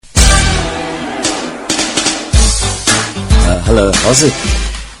Hello, how's it?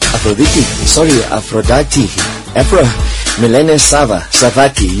 Aphrodite, sorry, Aphrodite. Afro, με λένε Σάβα,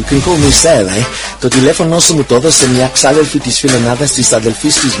 Σαββάκι, you can call me Sava. Το τηλέφωνο σου μου το έδωσε μια ξάδελφη της φιλενάδας της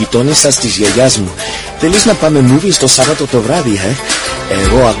αδελφής της γειτόνισσας της γιαγιάς μου. Θέλεις να πάμε movie το Σάββατο το βράδυ,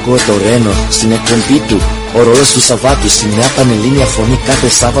 Εγώ ακούω το Ρένο στην εκπομπή του, ο Ρόλος Του Σαββάτου, στη Νέα Πανελλήνια Φωνή κάθε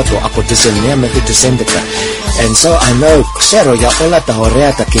Σάββατο από τις 9 μέχρι τις 11. And so I know, ξέρω για όλα τα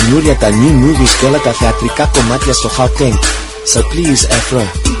ωραία, τα καινούρια, τα new movies και όλα τα θεατρικά κομμάτια στο Gauteng. So please, Afro,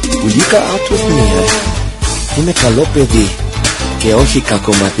 will you go out with me, Είμαι καλό παιδί και όχι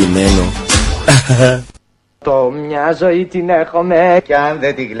κακομαθημένο. Το μια ζωή την έχουμε κι αν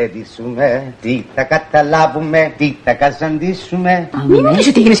δεν την γλεντήσουμε, τι θα καταλάβουμε, τι θα καζαντήσουμε. Μην νομίζεις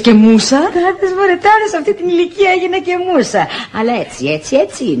ότι έγινες και μούσα. Κάτες βορετάδες, σε αυτή την ηλικία έγινε και μούσα. Αλλά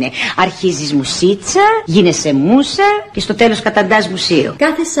έτσι είναι. Αρχίζεις μουσίτσα, γίνεσαι μούσα και στο τέλος καταντάς μουσείο.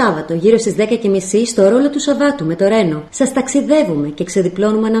 Κάθε Σάββατο γύρω στις 10:30 στο Ρόλο Του Σαββάτου με το Ρένο σας ταξιδεύουμε και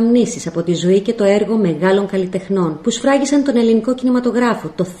ξεδιπλώνουμε αναμνήσεις από τη ζωή και το έργο μεγάλων καλλιτεχνών που σφράγισαν τον ελληνικό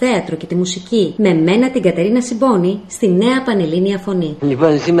κινηματογράφο, το θέατρο και τη μουσική. Με μένα την Κατερίνα Simboni στη Νέα Πανελλήνια Φωνή.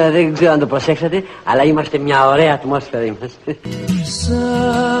 Λοιπόν, σήμερα δεν ξέρω αν το προσέξατε, αλλά είμαστε μια ωραία ατμόσφαιρα είμαστε.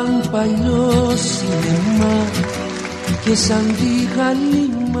 Σαν παλιό σινεμά και σαν τη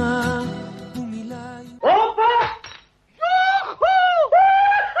γαλήμα που μιλάει. Όπα!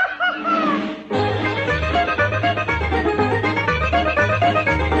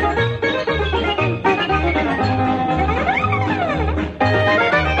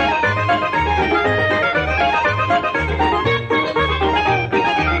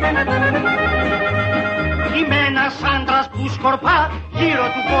 Σκορπά γύρω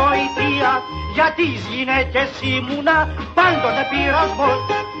του βοηθεία, για τις γυναίκες ήμουνα πάντοτε πειρασμός.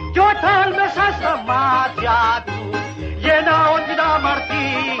 Κι όταν μέσα στα μάτια του γεννάω την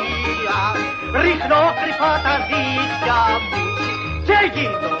αμαρτία, ρίχνω κρυφά τα δίχτυα μου και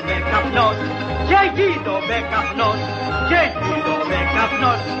γίνομαι καπνός, και γίνομαι καπνός, και γίνομαι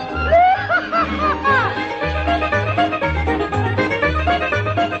καπνός.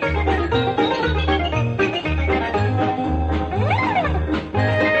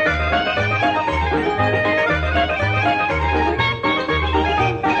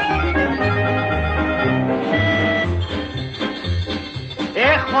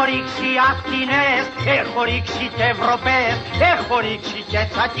 Έχω ρίξει ακτινές, έχω ρίξει και ευρωπαίες, έχω ρίξει και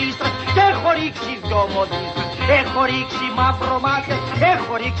τσακίστρες και έχω ρίξει δυο μοντίστρες. Έχω ρίξει μαυρομάτες,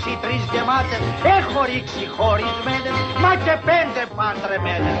 έχω ρίξει 3 γεμάτες, έχω ρίξει χωρισμένες, μα και 5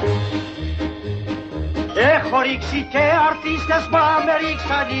 παντρεμένες. Έχω ρίξει και αρτίστες, μα με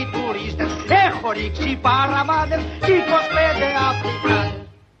ρίξαν οι τουρίστες. Έχω ρίξει παραμάδες και 25 Αφρικάνες.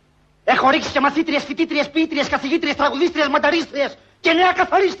 Έχω ρίξει και μαθήτριες, φοιτήτριες, ποιήτριες, καθηγήτριες, τραγουδίστριες, μανταρίστριες και νέα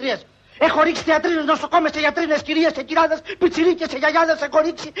καθαρίστριες. Έχω ρίξει θεατρίνες, νοσοκόμες, γιατρίνες, κυρίες και κυράδες, πιτσιρίκες και γιαγιάδες. Έχω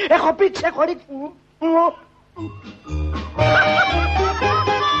ρίξει, έχω πήξει, έχω ρίξει.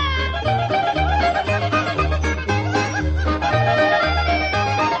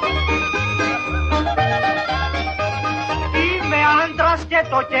 Είμαι άντρας και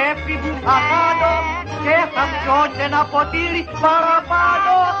το κέφι μου θα κάνω και θα πιω και ένα ποτήρι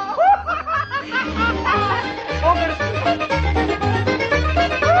παραπάνω.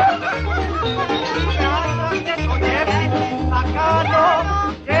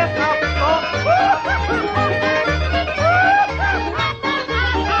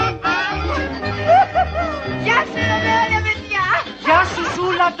 Γεια σου ρε παιδιά. Γεια σου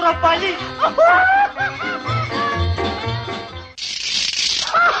Ζούλα ντροπαλή.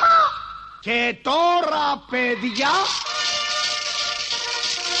 Και τώρα παιδιά,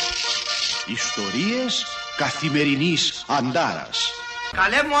 ιστορίες καθημερινής αντάρας.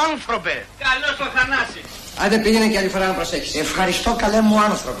 Καλέ μου άνθρωπε. Καλώς ο Θανάσης. Άντε πήγαινε και άλλη φορά να προσέχεις. Ευχαριστώ καλέ μου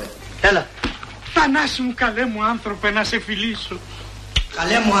άνθρωπε. Έλα. Θανάση μου καλέ μου άνθρωπε, να σε φιλήσω.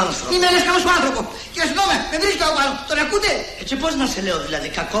 Καλέ μου άνθρωπο. Είμαι ένας καλός άνθρωπο. Και συγγνώμη, με βρίσκεται από πάνω. Τον ακούτε? Έτσι πώς να σε λέω δηλαδή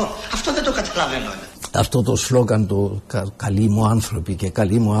κακό? Αυτό δεν το καταλαβαίνω. Αυτό το σλόγαν το καλοί μου άνθρωποι και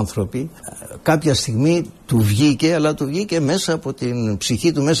καλοί μου άνθρωποι κάποια στιγμή του βγήκε, αλλά του βγήκε μέσα από την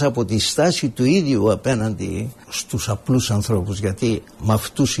ψυχή του, μέσα από τη στάση του ίδιου απέναντι στους απλούς ανθρώπους, γιατί με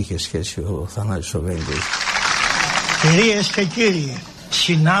αυτούς είχε σχέση ο Θανάσης ο Βέγγος. Κυρίες και κύριοι,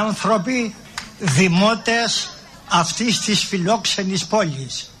 συνάνθρωποι, δημότες αυτής της φιλόξενης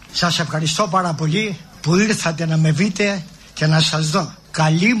πόλης, σας ευχαριστώ πάρα πολύ που ήρθατε να με δείτε και να σας δω.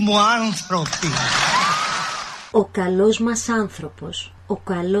 Καλοί μου άνθρωποι. Ο καλός μας άνθρωπος, ο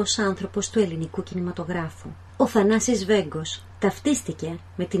καλός άνθρωπος του ελληνικού κινηματογράφου. Ο Θανάσης Βέγγος ταυτίστηκε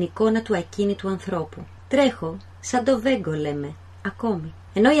με την εικόνα του ακίνητου ανθρώπου. Τρέχω σαν το Βέγγο λέμε, ακόμη.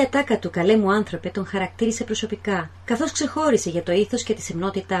 Ενώ η ατάκα του «Καλέ μου άνθρωπε» τον χαρακτήρισε προσωπικά, καθώς ξεχώρισε για το ήθος και τη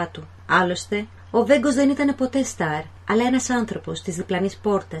σεμνότητά του. Άλλωστε, ο Βέγκος δεν ήταν ποτέ στάρ, αλλά ένας άνθρωπος της διπλανής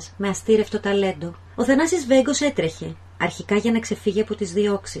πόρτας με αστήρευτο ταλέντο. Ο Θανάσης Βέγγος έτρεχε, αρχικά για να ξεφύγει από τις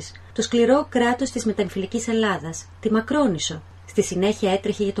διώξεις, το σκληρό κράτος της μεταμφυλικής Ελλάδας, τη Μακρόνησο. Στη συνέχεια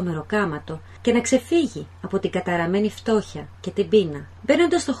έτρεχε για το μεροκάματο και να ξεφύγει από την καταραμένη φτώχεια και την πείνα.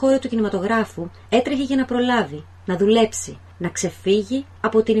 Μπαίνοντας στο χώρο του κινηματογράφου, έτρεχε για να προλάβει, να δουλέψει, να ξεφύγει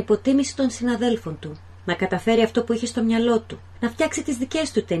από την υποτίμηση των συναδέλφων του, να καταφέρει αυτό που είχε στο μυαλό του, να φτιάξει τις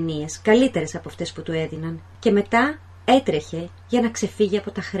δικές του ταινίες, καλύτερες από αυτές που του έδιναν. Και μετά έτρεχε για να ξεφύγει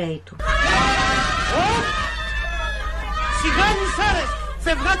από τα χρέη του. Σιγάνι,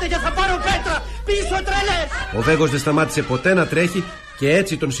 φευγάτε για θα πάρω πέτρα! Πίσω τρελές! Ο Βέγκος δεν σταμάτησε ποτέ να τρέχει και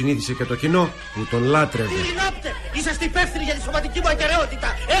έτσι τον συνήθισε και το κοινό που τον λάτρευε. Ειρηνάπτε! Είσαστε υπεύθυνοι για τη σωματική μου ακεραιότητα!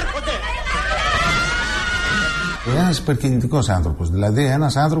 Έρχονται! Ένας υπερκινητικός άνθρωπος, δηλαδή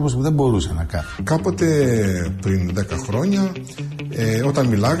ένας άνθρωπος που δεν μπορούσε να κάνει. Κάποτε πριν 10 χρόνια, όταν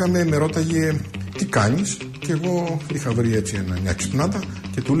μιλάγαμε, με ρώταγε τι κάνεις, και εγώ είχα βρει έτσι μια ξυπνάτα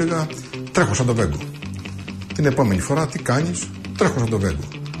και του έλεγα τρέχω σαν το Βέγκο. Την επόμενη φορά τι κάνεις, τρέχω σαν το Βέγκο.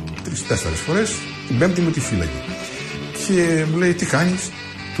 3-4 φορές, την πέμπτη μου τη φύλαγε. Και μου λέει τι κάνεις,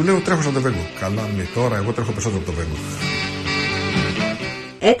 του λέω τρέχω σαν το Βέγκο. Καλά, με τώρα εγώ τρέχω περισσότερο από το Βέγκο.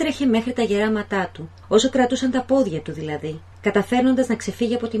 Έτρεχε μέχρι τα γεράματά του, όσο κρατούσαν τα πόδια του δηλαδή, καταφέρνοντας να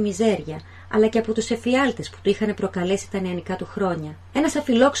ξεφύγει από τη μιζέρια, αλλά και από τους εφιάλτες που του είχαν προκαλέσει τα νεανικά του χρόνια. Ένας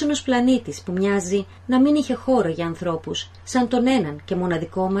αφιλόξενος πλανήτης που μοιάζει να μην είχε χώρο για ανθρώπους, σαν τον έναν και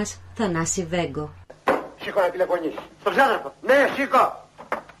μοναδικό μας Θανάση Βέγγο. Σήκω να τηλεφωνήσεις. Στον ξάδερφο. Ναι, σήκω.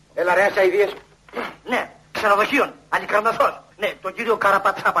 Έλα ρε, αίδειες. Ναι, ξενοδοχείων, Αλικαρναθός. Ναι, τον κύριο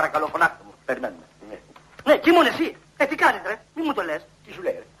Καραπατσά παρακαλώ, φωνάξτε μου. Περιμένουμε. Ναι, Κίμων εσύ. Τι κάνεις ρε, μη μου το λες. Τι σου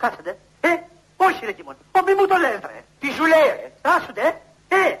λέει ρε. Κάτσετε. Όχι ρε Κίμων. Μη μου το λες ρε. Τι σου λέει ρε. Άσουνε.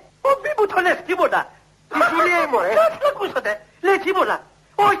 Μη μου το λες Κίμωνα. Τι σου λέει μωρέ. Κάτσε να ακούσατε. Λέει Κίμωνα.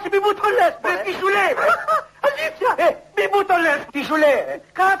 Όχι μη μου το λες μωρέ. Τι σου λέει ρε. Αλήθεια. Μη μου το λες. Τι σου λέει ρε.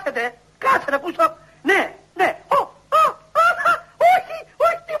 Κάτσετε. Κάτσε να ακούσω. Ναι, ναι. Όχι,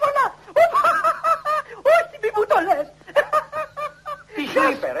 όχι Κίμωνα. Όχι μη μου το λες. Τι σου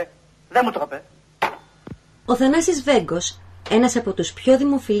είπε ρε. Δεν μου το είπε. Ο Θανάσης Βέγγος, ένας από τους πιο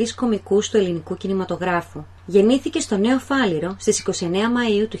δημοφιλείς κομικούς του ελληνικού κινηματογράφου, γεννήθηκε στο Νέο Φάληρο στις 29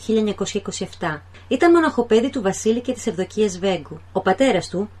 Μαΐου του 1927. Ήταν μοναχοπέδι του Βασίλη και της Ευδοκίας Βέγγου. Ο πατέρας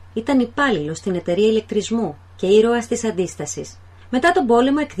του ήταν υπάλληλος στην εταιρεία ηλεκτρισμού και ήρωας της Αντίστασης. Μετά τον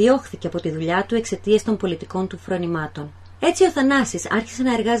πόλεμο εκδιώχθηκε από τη δουλειά του εξαιτίας των πολιτικών του φρονημάτων. Έτσι ο Θανάσης άρχισε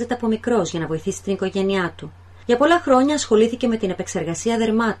να εργάζεται από μικρός για να βοηθήσει την οικογένειά του. Για πολλά χρόνια ασχολήθηκε με την επεξεργασία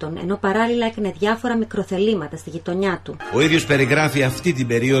δερμάτων, ενώ παράλληλα έκανε διάφορα μικροθελήματα στη γειτονιά του. Ο ίδιος περιγράφει αυτή την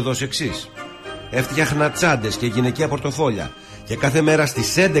περίοδο ως εξής. Έφτιαχνα τσάντες και γυναικεία πορτοφόλια και κάθε μέρα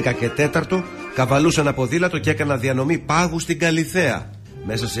στις 11 και 4 καβαλούσα ένα ποδήλατο και έκανα διανομή πάγου στην Καλυθέα.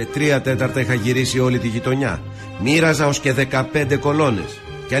 Μέσα σε 3/4 είχα γυρίσει όλη τη γειτονιά. Μοίραζα ως και 15 κολόνες.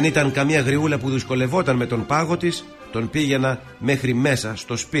 Και αν ήταν καμία γριούλα που δυσκολευόταν με τον πάγο της, τον πήγαινα μέχρι μέσα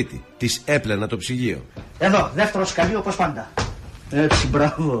στο σπίτι. Της έπλαινα το ψυγείο. Εδώ, δεύτερο σκαλί όπως πάντα. Έτσι,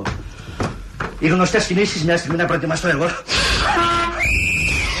 μπράβο. Οι γνωστές κινήσεις, μια στιγμή να προετοιμαστώ εγώ.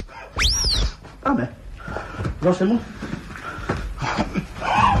 Πάμε. Δώστε μου.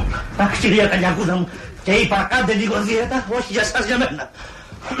 Αχ, κυρία Καλιακούδα μου. Και είπα, κάντε λίγο δίαιτα, όχι για σας, για μένα.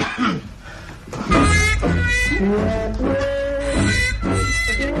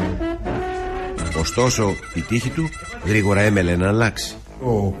 Ωστόσο, η τύχη του γρήγορα έμελε να αλλάξει.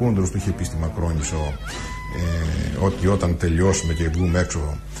 Ο Κούντρος του είχε πει στη Μακρόνησο ότι όταν τελειώσουμε και βγούμε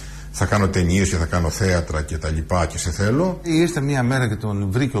έξω θα κάνω ταινίες και θα κάνω θέατρα και τα λοιπά και σε θέλω. Ήρθε μια μέρα και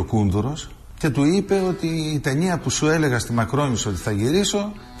τον βρήκε ο Κούντρος και του είπε ότι η ταινία που σου έλεγα στη Μακρόνησο ότι θα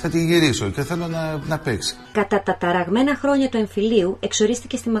γυρίσω, θα τη γυρίσω και θέλω να παίξει. Κατά τα ταραγμένα χρόνια του εμφυλίου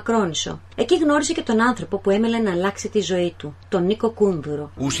εξορίστηκε στη Μακρόνησο. Εκεί γνώρισε και τον άνθρωπο που έμελε να αλλάξει τη ζωή του, τον Νίκο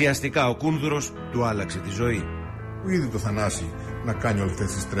Κούνδουρο. Ουσιαστικά ο Κούνδουρος του άλλαξε τη ζωή. Είδε το Θανάση να κάνει όλες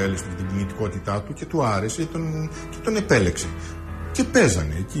αυτές τις τρέλες του και την κινητικότητά του και του άρεσε και τον επέλεξε. Και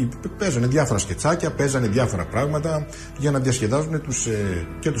παίζανε εκεί, παίζανε διάφορα σκετσάκια, παίζανε διάφορα πράγματα για να διασκεδάζουν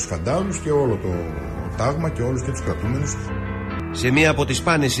και τους φαντάρους και όλο το τάγμα και όλους και τους κρατούμενους. Σε μία από τις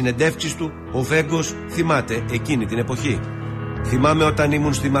σπάνιες συνεντεύξεις του, ο Βέγκος θυμάται εκείνη την εποχή. Θυμάμαι όταν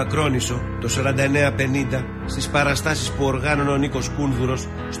ήμουν στη Μακρόνησο το 49-50 στις παραστάσεις που οργάνωνε ο Νίκος Κούνδουρος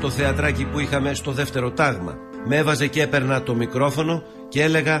στο θεατράκι που είχαμε στο δεύτερο τάγμα. Με έβαζε και έπαιρνα το μικρόφωνο και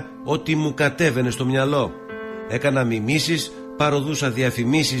έλεγα ό,τι μου κατέβαινε στο μυαλό. Έκανα μιμήσεις, παροδούσα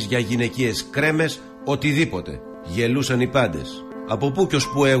διαφημίσεις για γυναικείες κρέμες, οτιδήποτε. Γελούσαν οι πάντες. Από πού κι ως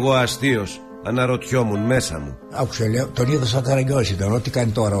που εγώ αστείος αναρωτιόμουν μέσα μου. Άκουσε, λέω, τον είδα σαν καραγκιός ήταν, ό,τι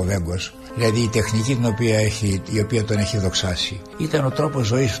κάνει τώρα ο Βέγκος. Δηλαδή η τεχνική η οποία τον έχει δοξάσει. Ήταν ο τρόπος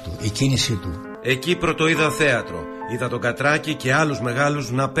ζωής του, η κίνησή του. Εκεί πρωτοείδα θέατρο. Είδα τον Κατράκη και άλλους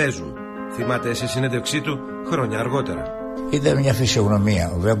μεγάλους να παίζουν. Θυμάται σε συνέντευξή του χρόνια αργότερα. Ήταν μια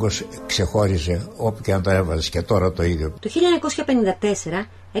φυσιογνωμία. Ο Βέγκος ξεχώριζε όπου και αν το έβαζε, και τώρα το ίδιο. Το 1954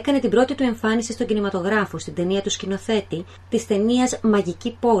 έκανε την πρώτη του εμφάνιση στον κινηματογράφο στην ταινία του σκηνοθέτη της ταινίας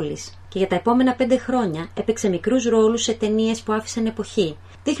Μαγική Πόλης, και για τα επόμενα 5 χρόνια έπαιξε μικρούς ρόλους σε ταινίες που άφησαν εποχή,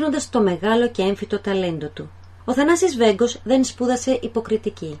 δείχνοντας το μεγάλο και έμφυτο ταλέντο του. Ο Θανάσης Βέγγος δεν σπούδασε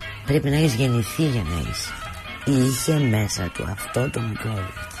υποκριτική. Πρέπει να έχεις γεννηθεί για να είσαι. Είχε μέσα του αυτό το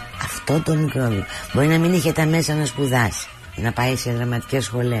μικρόβιο. Αυτό το μικρόβιο. Μπορεί να μην είχε τα μέσα να σπουδάσει, να πάει σε δραματικές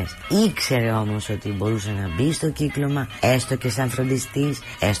σχολές. Ήξερε όμως ότι μπορούσε να μπει στο κύκλωμα, έστω και σαν φροντιστής,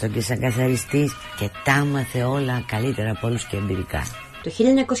 έστω και σαν καθαριστής, και τα άμαθε όλα καλύτερα από όλους και εμπειρικά. Το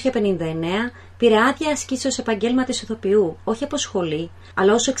 1959 πήρε άδεια ασκήσεως επαγγέλματος ηθοποιού, όχι από σχολή,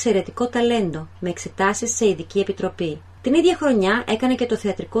 αλλά ως εξαιρετικό ταλέντο, με εξετάσεις σε ειδική επιτροπή. Την ίδια χρονιά έκανε και το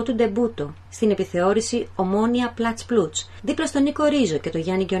θεατρικό του ντεμπούτο, στην επιθεώρηση Ομόνια Πλάτς Πλούτς, δίπλα στον Νίκο Ρίζο και τον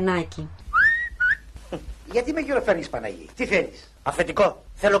Γιάννη Γκιονάκη. Γιατί με γυροφέρνεις, Παναγί? Τι θέλεις? Αφεντικό.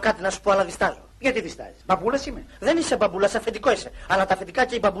 Θέλω κάτι να σου πω, αλλά διστάζω. Γιατί διστάζεις? Μπαμπούλας είμαι. Δεν είσαι μπαμπούλας, αφεντικό είσαι. Αλλά τα αφεντικά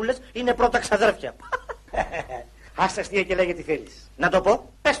και οι μπαμπούλες είναι πρώτα ξαδέρφια. Ας τα αστεία και λέγε τι θέλεις. Να το πω?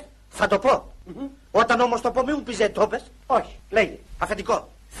 Πες το. Θα το πω. Όταν όμως το πω, μην μου πεις το πες. Όχι. Λέγε.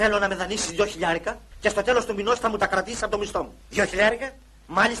 Αφεντικό. Θέλω να με δανείσεις 2 χιλιάρικα και στο τέλος του μηνός θα μου τα κρατήσεις από το μισθό μου. 2 χιλιάρικα?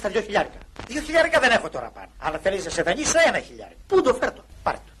 Μάλιστα 2 χιλιάρικα. 2 χιλιάρικα δεν έχω τώρα πάνω. Αλλά θέλεις να σε δανείσω 1 χιλιάρικα. Πού το φέρτο?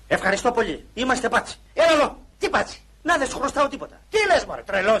 Πάρε το. Ευχαριστώ πολύ. Είμαστε πάτσι. Έλα εδώ. Τι πάτσι? Να δεν σου χρωστάω τίποτα. Τι λες, μωρέ,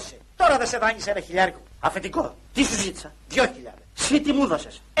 τρελώσει. Τώρα δεν σε δάνεισε 1 χιλιάρικο. Αφεντικό. Τι σου ζήτησα? 2 χιλιάρικα. Συ τι μου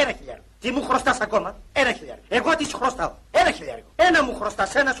δώσες? 1 χιλιάρικο. Τι μου χρωστάς ακόμα? 1 χιλιάρικο. Εγώ τι σου χρωστάω? 1 χιλιάρικο. Ένα μου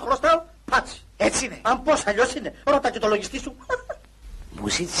χρωστάς, ένα σου χρωστάω. Πάτσι. Έτσι είναι. Αν πώς αλλιώς είναι. Ρώτα και το λογιστή σου. Μου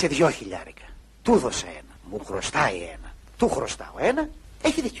ζήτησε 2 χιλιάρικα. Του δώσε 1. Μου χρωστάει 1. Του χρωστάω 1.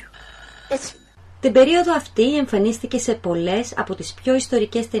 Έχει δίκιο. Έτσι είναι. Την περίοδο αυτή εμφανίστηκε σε πολλές από τις πιο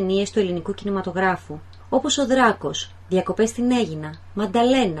ιστορικές ταινίες του ελληνικού κινηματογράφου, όπως Ο Δράκος, Διακοπές στην Αίγινα,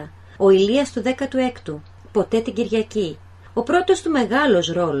 Μανταλένα, Ο Ηλίας του 16ου, Ποτέ την Κυριακή. Ο πρώτος του μεγάλος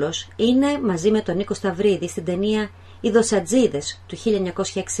ρόλος είναι μαζί με τον Νίκο Σταυρίδη στην ταινία Οι Δοσατζίδες του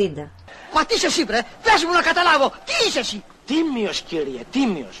 1960. Μα τι είσαι εσύ, βρε, πες μου να καταλάβω, τι είσαι εσύ? Τίμιος, κύριε,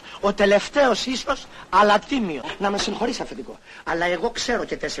 τίμιος. Ο τελευταίος ίσως, αλλά τίμιο. Να με συγχωρείς, αφεντικό. Αλλά εγώ ξέρω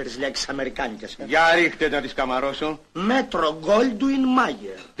και 4 λέξεις αμερικάνικες. Για ρίχτε να τις καμαρώσω. Μέτρο Γκόλντουιν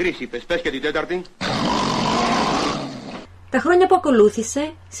Μάγερ. 3 είπες, πες και την 4η. Τα χρόνια που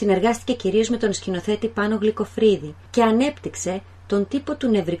ακολούθησε συνεργάστηκε κυρίως με τον σκηνοθέτη Πάνο Γλυκοφρίδη και ανέπτυξε τον τύπο του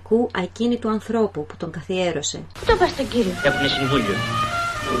νευρικού ακίνητου ανθρώπου που τον καθιέρωσε. Πού το πας τον κύριο? Έχουνε συμβούλιο.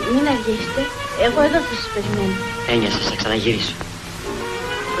 Μην αργήσετε, εγώ εδώ θα σας περιμένω. Ένιωσα, θα ξαναγυρίσω.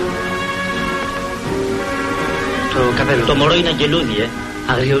 Το καπέλο. Το μωρό είναι αγγελούδι,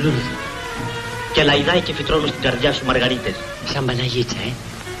 αγριολούδι. Και λαϊδάει και φυτρώνω στην καρδιά σου μαργαρίτες. Σαν Παναγίτσα,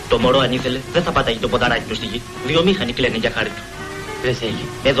 Το μωρό αν ήθελε δεν θα πατάει το ποδαράκι του στη γη. 2 μήχανοι κλαίνε για χάρη του. Δεν θέλει.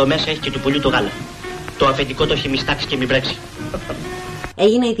 Εδώ μέσα έχει και του πουλιού το γάλα. Το αφεντικό το έχει μιστάξει και μην βρέξει.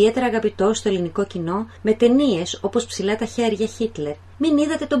 Έγινε ιδιαίτερα αγαπητός στο ελληνικό κοινό με ταινίες όπως Ψηλά τα χέρια Χίτλερ, Μην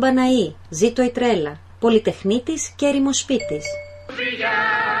είδατε τον Παναή, Ζήτω η τρέλα, Πολυτεχνίτης και Ερημοσπίτης.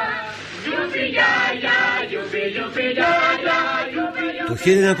 Το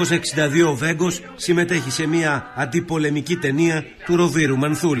 1962 ο Βέγκος συμμετέχει σε μια αντιπολεμική ταινία του Ροβίρου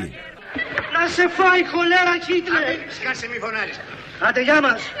Μανθούλη. Να σε φάει χολέρα, Χίτλερ! Σκάσε μη φωνάρεις. Άντε, γεια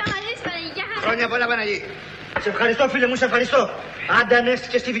μας. Χρόνια πολλά, Παναγί. Σε ευχαριστώ, φίλε μου, σε ευχαριστώ. Άντε,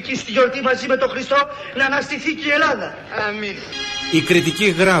 ανέστηκε στη δική σου τη γιορτή μαζί με τον Χριστό να αναστηθεί και η Ελλάδα. Αμήν. Οι κριτικοί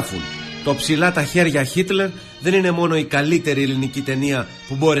γράφουν: το Ψηλά τα χέρια Χίτλερ δεν είναι μόνο η καλύτερη ελληνική ταινία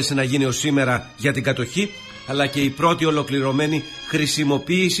που μπόρεσε να γίνει ως σήμερα για την κατοχή, αλλά και η πρώτη ολοκληρωμένη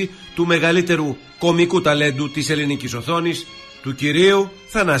χρησιμοποίηση του μεγαλύτερου κομικού ταλέντου της ελληνικής οθόνης, του κυρίου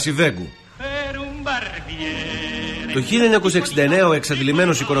Θανάση Βέγγου. Το 1969 ο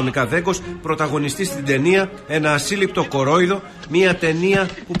εξαντλημένος οικονομικά Βέγκος πρωταγωνιστεί στην ταινία Ένα ασύλληπτο κορόιδο, μια ταινία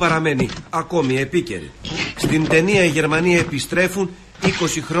που παραμένει ακόμη επίκαιρη. Στην ταινία οι Γερμανοί επιστρέφουν 20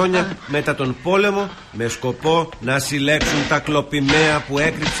 χρόνια μετά τον πόλεμο με σκοπό να συλλέξουν τα κλοπημαία που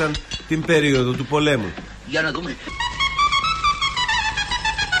έκρυψαν την περίοδο του πολέμου. Για να δούμε.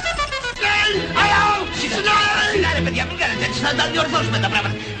 Συγγνώμη, παιδιά, μην κάνετε έτσι, να τα διορθώσουμε τα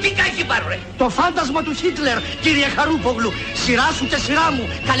πράγματα. Τι κάχει πάρω, ρε. Το φάντασμα του Χίτλερ, κύριε Χαρούπογλου. Σειρά σου και σειρά μου,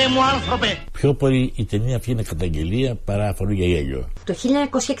 καλέ μου άνθρωπε. Πιο πολύ η ταινία αυτή είναι καταγγελία παρά φωνή για γέλιο. Το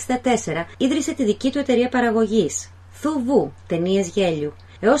 1964 ίδρυσε τη δική του εταιρεία παραγωγής, Θουβού, ταινίες γέλιου,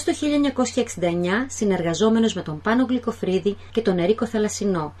 έως το 1969 συνεργαζόμενος με τον Πάνο Γλυκοφρίδη και τον Ερίκο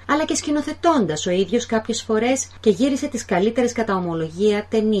Θαλασσινό, αλλά και σκηνοθετώντας ο ίδιος κάποιες φορές και γύρισε τις καλύτερες κατά ομολογία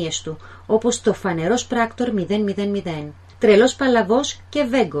ταινίες του, όπως το Φανερός Πράκτορ 000, Τρελός Παλαβός και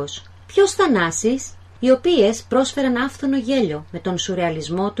Βέγκος. Ποιος Θανάσης, οι οποίες πρόσφεραν άφθονο γέλιο με τον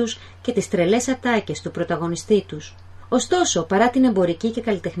σουρεαλισμό τους και τις τρελές ατάκες του πρωταγωνιστή τους. Ωστόσο, παρά την εμπορική και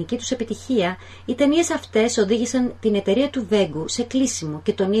καλλιτεχνική τους επιτυχία, οι ταινίες αυτές οδήγησαν την εταιρεία του Βέγκου σε κλείσιμο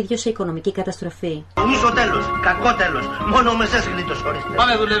και τον ίδιο σε οικονομική καταστροφή. Μισό τέλος, κακό τέλος, μόνο μεσές γλίτος ορίστε.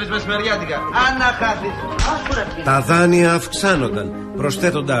 Πάμε δουλεύεις μεσημεριάτικα, αν να χάθεις. Τα δάνεια αυξάνονταν,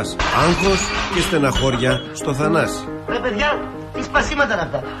 προσθέτοντας άγχος και στεναχώρια στο Θανάση. Ρε παιδιά, τι σπασίματα είναι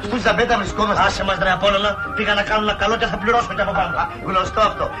αυτά. Στου Ζαμπέτα βρισκόμαστε. Άσε μας ρε Απόλλωνα, πήγα να κάνω ένα καλό και θα πληρώσω και από πάνω. Γνωστό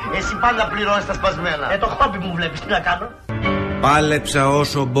αυτό. Εσύ πάντα πληρώνεις τα σπασμένα. Το χόμπι μου βλέπεις, τι να κάνω. Πάλεψα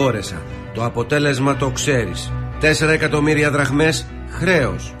όσο μπόρεσα. Το αποτέλεσμα το ξέρεις. 4 εκατομμύρια δραχμές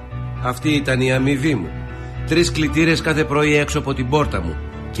χρέος. Αυτή ήταν η αμοιβή μου. 3 κλητήρες κάθε πρωί έξω από την πόρτα μου.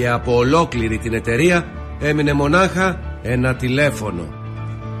 Και από ολόκληρη την εταιρεία έμεινε μονάχα ένα τηλέφωνο.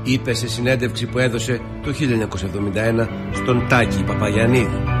 Είπε σε συνέντευξη που έδωσε το 1971 στον Τάκη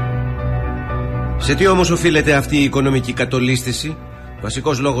Παπαγιαννίδη. Σε τι όμως οφείλεται αυτή η οικονομική κατολίσθηση?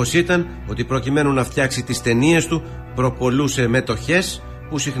 Βασικός λόγος ήταν ότι προκειμένου να φτιάξει τις ταινίες του προπολούσε μετοχές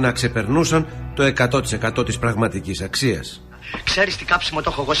που συχνά ξεπερνούσαν το 100% της πραγματικής αξίας. Ξέρεις τι κάψιμο το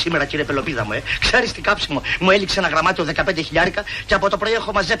έχω εγώ σήμερα, κύριε Πελοπίδα μου, Ξέρεις τι κάψιμο. Μου έλειξε ένα γραμμάτιο 15.000 και από το πρωί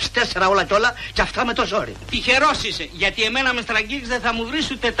έχω μαζέψει 4 όλα και όλα και αυτά με το ζόρι. Τυχερός είσαι, γιατί εμένα με στραγγίξ δεν θα μου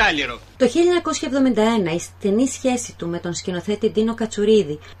βρεις ούτε τάλιρο. Το 1971 η στενή σχέση του με τον σκηνοθέτη Δίνο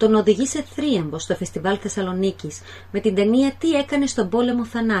Κατσουρίδη τον οδηγεί σε θρίαμβο στο Φεστιβάλ Θεσσαλονίκης με την ταινία «Τι έκανε στον πόλεμο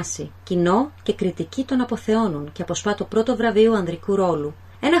Θανάση». Κοινό και κριτική τον αποθεώνουν και αποσπά το πρώτο βραβείο ανδρικού ρόλου.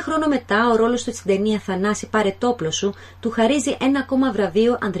 Ένα χρόνο μετά, ο ρόλος του στην ταινία «Θανάση, πάρε το όπλο σου» του χαρίζει ένα ακόμα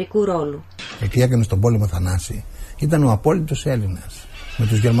βραβείο ανδρικού ρόλου. Τι έκανε στον πόλεμο Θανάση ήταν ο απόλυτος Έλληνας. Με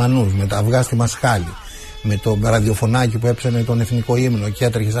τους Γερμανούς, με τα αυγά στη Μασχάλη, με το ραδιοφωνάκι που έψανε τον εθνικό ύμνο και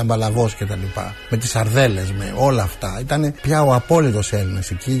έτρεχε σαν παλαβός κτλ. Με τις σαρδέλες, με όλα αυτά. Ήταν πια ο απόλυτος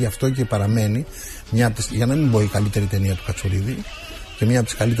Έλληνας εκεί, γι' αυτό και παραμένει για να μην πω η καλύτερη ταινία του Κατσουρίδη και μια από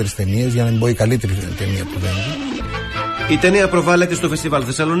τις καλύτερες ταινίες, για να μην πω η καλύτερη ταινία του Βέγγου. Η ταινία προβάλλεται στο Φεστιβάλ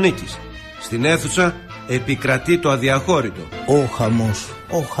Θεσσαλονίκης. Στην αίθουσα επικρατεί το αδιαχώρητο.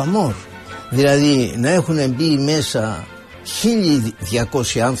 Ο χαμός. Δηλαδή να έχουν μπει μέσα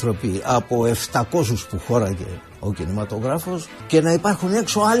 1.200 άνθρωποι από 700 που χώραγε ο κινηματογράφος και να υπάρχουν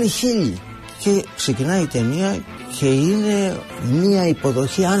έξω άλλοι 1.000. Και ξεκινάει η ταινία και είναι μια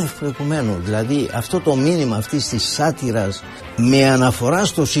υποδοχή άνευ προηγουμένου. Δηλαδή αυτό το μήνυμα αυτής της σάτυρας με αναφορά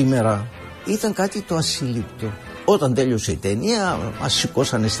στο σήμερα ήταν κάτι το ασύλληπτο. Όταν τέλειωσε η ταινία μας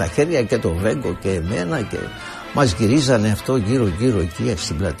σηκώσανε στα χέρια και το Βέγγο και εμένα και μας γυρίζανε αυτό γύρω εκεί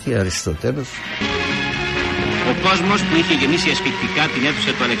στην πλατεία Αριστοτέλους. Ο κόσμος που είχε γεμίσει ασφυκτικά την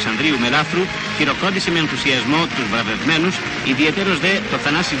αίθουσα του Αλεξανδρίου Μελάθρου χειροκρότησε με ενθουσιασμό τους βραβευμένους, ιδιαιτέρως δε το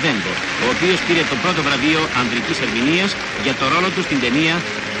Θανάση Βέγγο, ο οποίος πήρε το πρώτο βραβείο ανδρικής ερμηνείας για το ρόλο του στην ταινία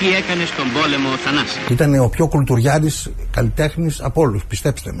 «Τι έκανε στον πόλεμο Θανάση». Ήταν ο πιο κουλτουριάρης καλλιτέχνης από όλους,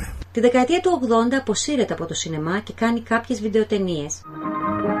 πιστέψτε με. Τη δεκαετία του 80 αποσύρεται από το σινεμά και κάνει κάποιες βιντεοτενίες.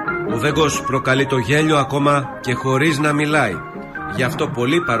 Ο Βέγγος προκαλεί το γέλιο ακόμα και χωρίς να μιλάει. Γι' αυτό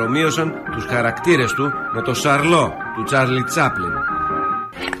πολλοί παρομοίωσαν τους χαρακτήρες του με το Σαρλό του Τσάρλι Τσάπλιν.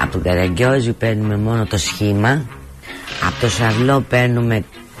 Από τον Καραγκιόζη παίρνουμε μόνο το σχήμα. Από το Σαρλό παίρνουμε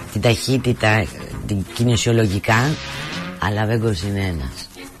την ταχύτητα, την κινησιολογικά. Αλλά ο Βέγγος είναι ένας.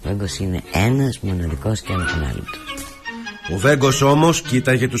 Ο Βέγγος είναι ένας, μοναδικός και ανεπανάληπτος. Ο Βέγγος όμως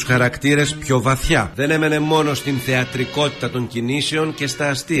κοίταγε τους χαρακτήρες πιο βαθιά. Δεν έμενε μόνο στην θεατρικότητα των κινήσεων και στα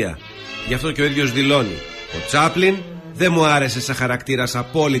αστεία. Γι' αυτό και ο ίδιος δηλώνει: ο Τσάπλιν δεν μου άρεσε σαν χαρακτήρας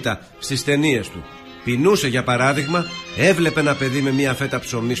απόλυτα στις ταινίες του. Πεινούσε, για παράδειγμα, έβλεπε ένα παιδί με μια φέτα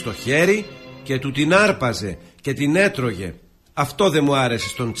ψωμί στο χέρι και του την άρπαζε και την έτρωγε. Αυτό δεν μου άρεσε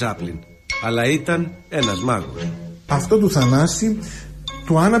στον Τσάπλιν. Αλλά ήταν ένας μάγος. Αυτό του Θανάση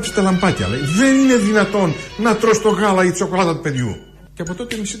του άναψε τα λαμπάκια. Λέει, δεν είναι δυνατόν να τρως το γάλα ή τη σοκολάτα του παιδιού. Και από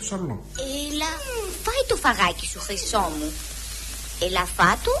τότε μισεί του Σαρλό. Έλα, φάει το φαγάκι σου, χρυσό μου. Έλα,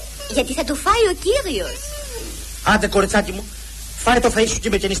 φάτο, γιατί θα το φάει ο κύριος. Άντε, κοριτσάκι μου, φάρε το φαΐ σου και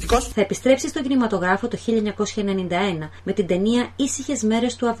είμαι κενιστικός. Θα επιστρέψει στον κινηματογράφο το 1991 με την ταινία «Ήσυχες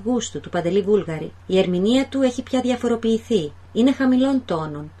μέρες του Αυγούστου» του Παντελή Βούλγαρη. Η ερμηνεία του έχει πια διαφοροποιηθεί. Είναι χαμηλών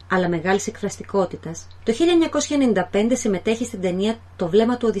τόνων, αλλά μεγάλης εκφραστικότητας. Το 1995 συμμετέχει στην ταινία «Το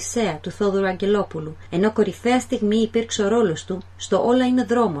βλέμμα του Οδυσσέα» του Θόδωρου Αγγελόπουλου, ενώ κορυφαία στιγμή υπήρξε ο ρόλος του στο «Όλα είναι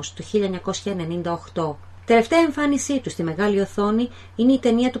δρόμος» του 1998. Τελευταία εμφάνισή του στη μεγάλη οθόνη είναι η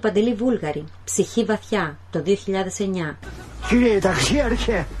ταινία του Παντελή Βούλγαρη, «Ψυχή βαθιά», το 2009. Κύριε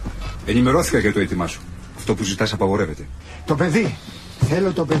ταξίαρχε. Ενημερώθηκα για το αίτημά σου. Αυτό που ζητάς απαγορεύεται. Το παιδί.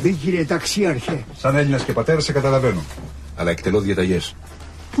 Θέλω το παιδί, κύριε ταξίαρχε. Σαν Έλληνας και πατέρας σε καταλαβαίνω. Αλλά εκτελώ διαταγές.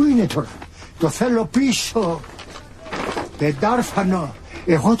 Πού είναι τώρα? Το θέλω πίσω. Πεντάρφανο.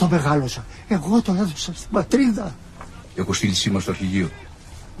 Εγώ το μεγάλωσα. Εγώ το έδωσα στην πατρίδα. Έχω στείλει σήμα στο αρχηγείο.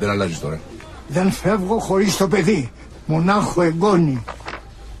 Δεν αλλάζεις τώρα. Δεν φεύγω χωρίς το παιδί. Μονάχο εγγόνι.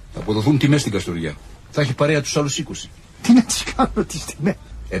 Θα αποδοθούν τιμές στην Καστοριά. Θα έχει παρέα τους άλλους 20. Τι να τις κάνω τις τιμές?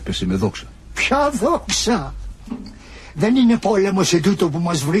 Έπεσε με δόξα. Ποια δόξα? Δεν είναι πόλεμος ετούτο που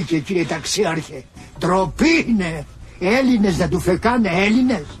μας βρήκε, κύριε ταξίαρχε. Ντροπή είναι. Έλληνες να του φεκάνε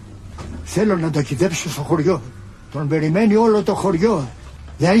Έλληνες. Θέλω να το κυδέψω στο χωριό. Τον περιμένει όλο το χωριό.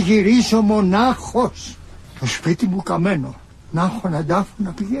 Δεν γυρίσω μονάχος. Το σπίτι μου καμένο. Να έχω έναν τάφο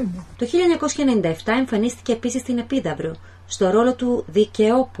να πηγαίνω. Το 1997 εμφανίστηκε επίσης στην Επίδαυρο, στο ρόλο του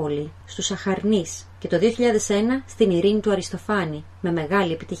Δικαιόπολη, στους Αχαρνείς, και το 2001 στην Ειρήνη του Αριστοφάνη, με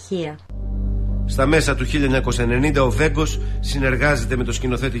μεγάλη επιτυχία. Στα μέσα του 1990 ο Βέγκος συνεργάζεται με τον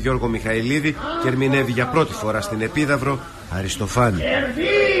σκηνοθέτη Γιώργο Μιχαηλίδη και ερμηνεύει για πρώτη φορά στην Επίδαυρο Αριστοφάνη.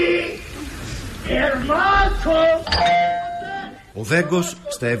 Ο Βέγκος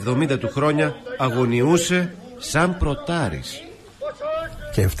στα 70 του χρόνια αγωνιούσε σαν πρωτάρης.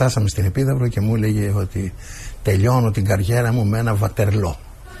 Και φτάσαμε στην Επίδαυρο και μου έλεγε ότι τελειώνω την καριέρα μου με ένα βατερλό.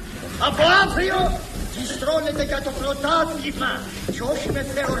 Από αύριο συστρώνεται για το πρωτάθλημα και όχι με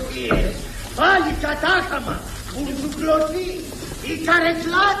θεωρίες. Πάλι κατάχαμα, μπουρδουκλωτή, η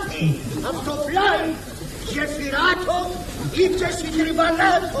καρεκλάτη, από το πλάι, γεφυράτο, ύψεση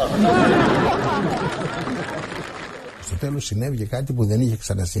τριβανάτο. Στο τέλος συνέβη κάτι που δεν είχε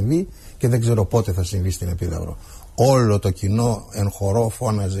ξανασυμβεί και δεν ξέρω πότε θα συμβεί στην Επίδαυρο. Όλο το κοινό εν χορό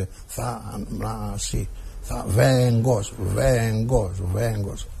φώναζε Θανάση, Βέγγος, Βέγγος,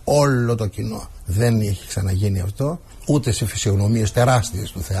 Βέγγος. Όλο το κοινό. Δεν είχε ξαναγίνει αυτό, ούτε σε φυσιογνωμίες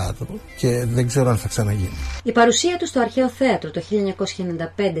τεράστιες του θεάτρου, και δεν ξέρω αν θα ξαναγίνει. Η παρουσία του στο Αρχαίο Θέατρο το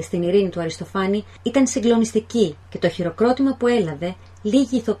 1995 στην Ειρήνη του Αριστοφάνη ήταν συγκλονιστική και το χειροκρότημα που έλαβε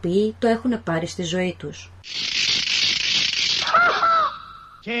λίγοι ηθοποιοί το έχουν πάρει στη ζωή τους.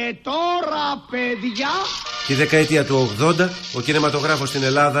 Και τώρα, παιδιά... Τη δεκαετία του 80 ο κινηματογράφος στην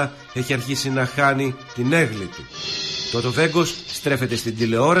Ελλάδα έχει αρχίσει να χάνει την έγκλη του. Τότε ο Βέγκος στρέφεται στην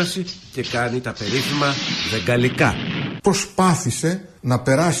τηλεόραση και κάνει τα περίφημα βεγγαλικά. Προσπάθησε να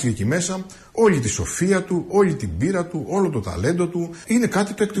περάσει εκεί μέσα όλη τη σοφία του, όλη την πείρα του, όλο το ταλέντο του. Είναι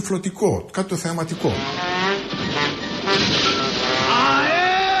κάτι το εκτυφλωτικό, κάτι το θεαματικό.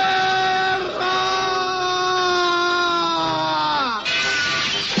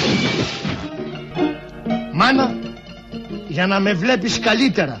 Μάνα, για να με βλέπεις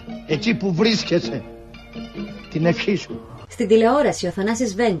καλύτερα εκεί που βρίσκεσαι, την ευχή σου. Στην τηλεόραση ο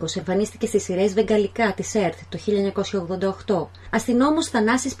Θανάσης Βέγγος εμφανίστηκε στις σειρές βεγγαλικά της ΕΡΤ το 1988, αστυνόμος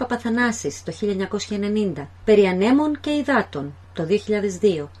Θανάσης Παπαθανάσης το 1990, περί ανέμων και υδάτων το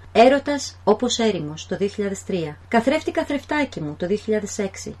 2002, έρωτας όπως έρημος το 2003, καθρέφτη καθρεφτάκι μου το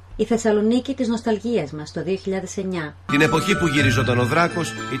 2006, η Θεσσαλονίκη της νοσταλγίας μας το 2009. Την εποχή που γυριζόταν ο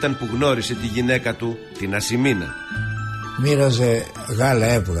Δράκος ήταν που γνώρισε τη γυναίκα του, την Ασημίνα. Μοίραζε γάλα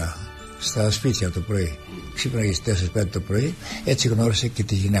έβγα στα σπίτια το πρωί. Ξύπναγε στις 4-5 το πρωί, έτσι γνώρισε και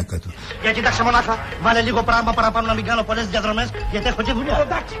τη γυναίκα του. Για κοίταξε μονάχα, βάλε λίγο πράγμα παραπάνω να μην κάνω πολλές διαδρομές, γιατί έχω και δουλειά.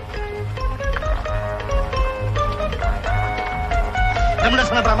 Εντάξει. Δεν μου λες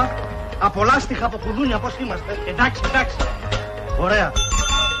ένα πράγμα. Από λάστιχα, από κουδούνια, πώς είμαστε. Εντάξει, εντάξει. Ωραία.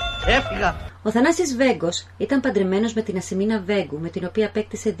 Έφυγα. Ο Θανάσης Βέγγος ήταν παντρεμένος με την Ασημίνα Βέγγου, με την οποία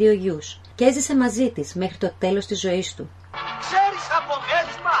απέκτησε 2 γιους και έζησε μαζί της μέχρι το τέλος της ζωής του. Ξέρεις από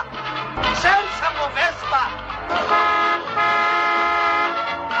Βέσπα! Ξέρεις από Βέσπα!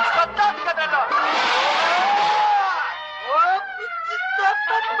 Σκοτάτι κατρελό!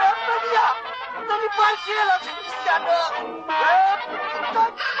 Παιδιά! Δεν υπάρχει έλαξη χριστιανό!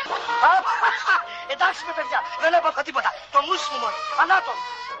 Εντάξει με παιδιά, δεν έπαθα τίποτα. Το μουσι μου μόνο, ανάτον.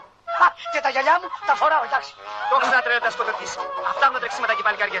 Και τα γυαλιά μου τα φοράω, εντάξει. Το ξέρετε να σκοτωθείς. Αυτά είναι τρεξίματα και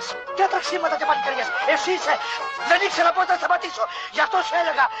παλικαριές. Και τρεξίματα και παλικαριές. Εσύ είσαι. Δεν ήξερα πότε θα σταματήσω. Γι' αυτό σου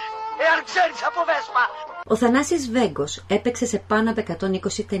έλεγα, εάν ξέρεις από Βέσπα. Ο Θανάσης Βέγγος έπαιξε σε πάνω από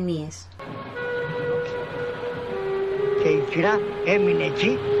 120 ταινίες. Και η κυρά έμεινε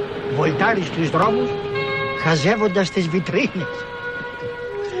εκεί, βολτάρει στους δρόμους, χαζεύοντας τις βιτρίνες.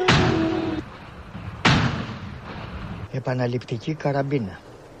 Επαναληπτική καραμπίνα.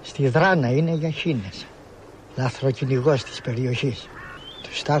 Στη Δράνα είναι για χήνες. Λαθροκυνηγός της περιοχής.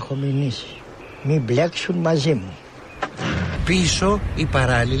 Τους τα έχω μηνύσει. Μην μπλέξουν μαζί μου. πίσω ή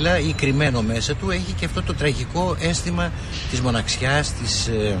παράλληλα ή κρυμμένο μέσα του έχει και αυτό το τραγικό αίσθημα της μοναξιάς,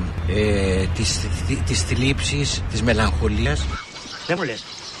 της θλίψης, της μελαγχολίας. Δεν μου λες,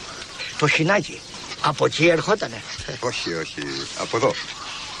 το χινάκι από εκεί ερχότανε? Όχι, από εδώ.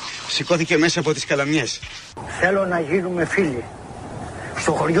 Σηκώθηκε μέσα από τις καλαμιές. Θέλω να γίνουμε φίλοι.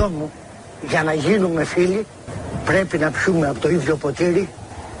 Στο χωριό μου, για να γίνουμε φίλοι, πρέπει να πιούμε από το ίδιο ποτήρι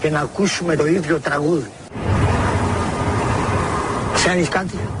και να ακούσουμε το ίδιο τραγούδι. Ξέρεις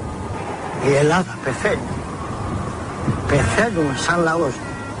κάτι? Η Ελλάδα πεθαίνει. Πεθαίνουμε σαν λαός.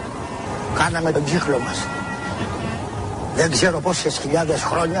 Κάναμε τον κύκλο μας. Δεν ξέρω πόσες χιλιάδες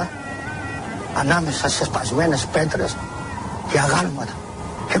χρόνια ανάμεσα σε σπασμένες πέτρες και αγάλματα.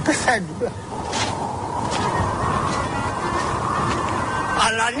 Και πεθαίνουμε.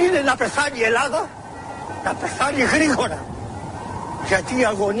 Αλλά αν είναι να πεθάνει η Ελλάδα, να πεθάνει γρήγορα. Γιατί η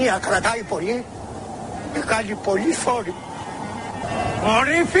αγωνία κρατάει πολύ και κάνει πολύ θόρυβο.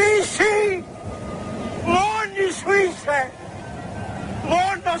 Μωρή φύση, μόνη σου είσαι.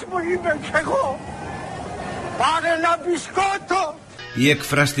 Μόνος μου είμαι κι εγώ. Πάρε ένα μπισκότο. Η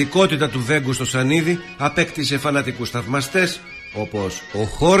εκφραστικότητα του Βέγκου στο σανίδι απέκτησε φανατικούς θαυμαστές, όπως ο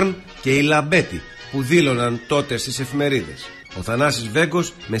Χόρν και η Λαμπέτη, που δήλωναν τότε στις εφημερίδες. Ο Θανάσης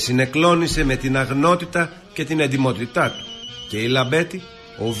Βέγγος με συνεκλώνησε με την αγνότητα και την εντιμότητά του. Και η Λαμπέτη,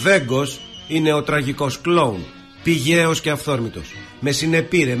 ο Βέγγος είναι ο τραγικός κλόουν, πηγαίος και αυθόρμητος. Με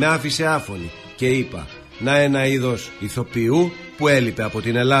συνεπήρε, με άφησε άφωνη και είπα, να ένα είδος ηθοποιού που έλειπε από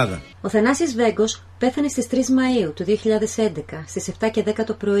την Ελλάδα. Ο Θανάσης Βέγγος πέθανε στις 3 Μαΐου του 2011 στις 7 και 10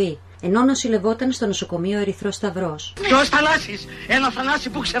 το πρωί, ενώ νοσηλευόταν στο νοσοκομείο Ερυθρός Σταυρός. Ποιος Θανάσης? Ένα Θανάση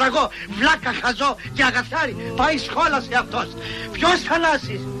που ξέρω εγώ, βλάκα, χαζό και αγαθιάρι, πάει σχόλασε αυτός. Ποιος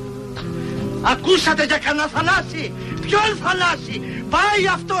Θανάσης? Ακούσατε για κανένα Θανάση? Ποιον Θανάση? Πάει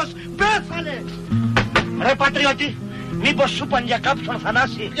αυτός, πέθανε. Ρε πατριώτη, μήπως σου είπαν για κάποιον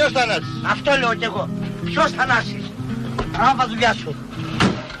Θανάση? Ποιος Θανάσης? Αυτό λέω κι εγώ. Ποιος Θανάσης? Τράβα δουλειά σου.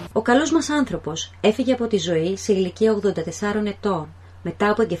 Ο καλός μας άνθρωπος έφυγε από τη ζωή σε ηλικία 84 ετών μετά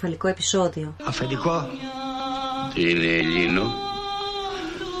από εγκεφαλικό επεισόδιο. Αφεντικό. Τι είναι Ελλήνο?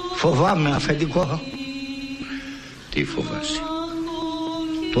 Φοβάμαι αφεντικό. Τι φοβάσαι?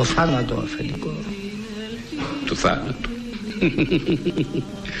 Το θάνατο αφεντικό. Το θάνατο.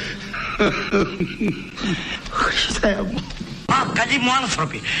 Χριστέ μου. Καλοί μου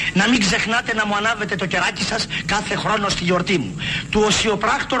άνθρωποι, να μην ξεχνάτε να μου ανάβετε το κεράκι σας κάθε χρόνο στη γιορτή μου. Του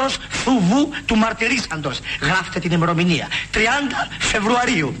οσιοπράκτορος Θουβού του μαρτυρήσαντος. Γράφτε την ημερομηνία. 30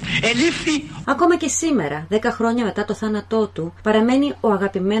 Φεβρουαρίου. Ελήφθη. Ακόμα και σήμερα, 10 χρόνια μετά το θάνατό του, παραμένει ο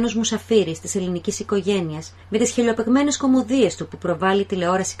αγαπημένος μουσαφίρης της ελληνικής οικογένειας, με τις χιλιοπαιγμένες κωμωδίες του που προβάλλει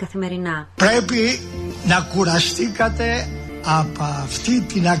τηλεόραση καθημερινά. Πρέπει να κουραστήκατε από αυτή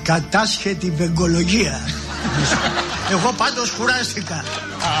την ακατάσχετη βεγγολογία. Εγώ πάντως κουράστηκα.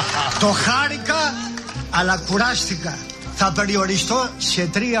 Το χάρηκα, αλλά κουράστηκα. Θα περιοριστώ σε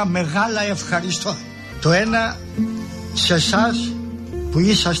 3 μεγάλα ευχαριστώ. Το ένα σε εσάς που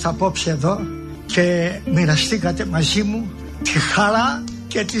είσαστε απόψε εδώ και μοιραστήκατε μαζί μου τη χαρά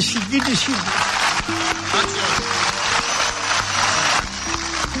και τη συγκίνησή μου.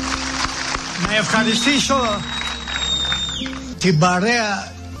 Να ευχαριστήσω την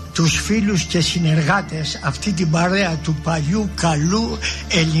παρέα, τους φίλους και συνεργάτες, αυτή την παρέα του παλιού καλού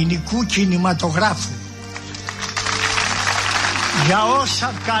ελληνικού κινηματογράφου. Για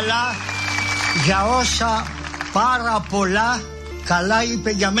όσα καλά, για όσα πάρα πολλά καλά είπε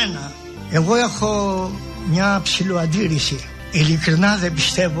για μένα. Εγώ έχω μια ψιλοαντήρηση. Ειλικρινά δεν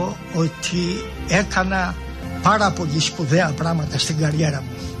πιστεύω ότι έκανα πάρα πολύ σπουδαία πράγματα στην καριέρα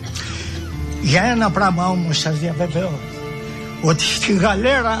μου. Για ένα πράγμα όμως σας διαβεβαιώ, ότι στη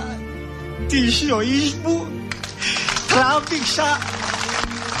γαλέρα της ζωής μου τράβηξα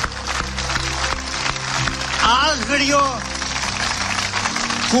άγριο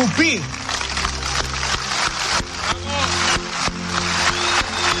κουπί.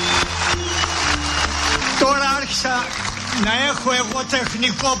 Τώρα άρχισα να έχω εγώ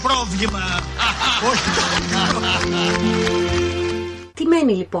τεχνικό πρόβλημα. Τι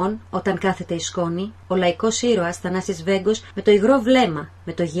μένει λοιπόν όταν κάθεται η σκόνη? Ο λαϊκός ήρωας Θανάσης Βέγγος με το υγρό βλέμμα,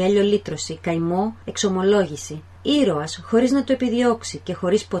 με το γέλιο λύτρωση, καημό, εξομολόγηση. Ήρωας χωρίς να το επιδιώξει και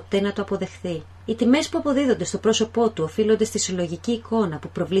χωρίς ποτέ να το αποδεχθεί. Οι τιμές που αποδίδονται στο πρόσωπό του οφείλονται στη συλλογική εικόνα που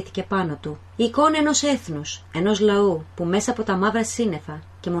προβλήθηκε πάνω του. Η εικόνα ενός έθνους, ενός λαού που μέσα από τα μαύρα σύννεφα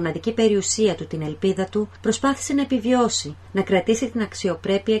και μοναδική περιουσία του, την ελπίδα του, προσπάθησε να επιβιώσει, να κρατήσει την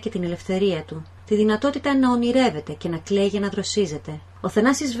αξιοπρέπεια και την ελευθερία του, τη δυνατότητα να ονειρεύεται και να κλαίει για να δροσίζεται. Ο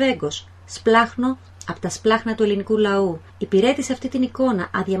Θανάσης Βέγγος σπλάχνο από τα σπλάχνα του ελληνικού λαού. Υπηρέτησε αυτή την εικόνα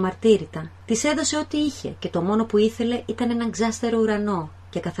αδιαμαρτύρητα. Της έδωσε ό,τι είχε και το μόνο που ήθελε ήταν έναν ξάστερο ουρανό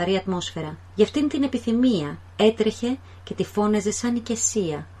και καθαρή ατμόσφαιρα. Γι' αυτήν την επιθυμία έτρεχε και τη φώναζε σαν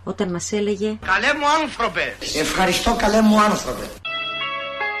οικεσία όταν μας έλεγε «Καλέ μου άνθρωπε». Ευχαριστώ, καλέ μου άνθρωπε.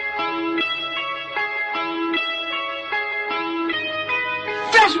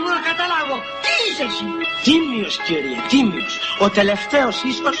 Πες μου να καταλάβω, τι είσαι εσύ? Τίμιος, κύριε, τίμιος. Ο τελευταίος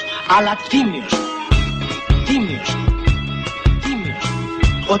ίσως, αλλά τίμιος. Τίμιος. Τίμιος.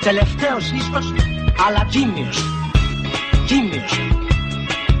 Ο τελευταίος ίσως, αλλά τίμιος. Τίμιος.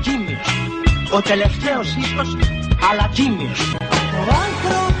 Τίμιος. Ο τελευταίος ίσως, αλλά τίμιος. Ο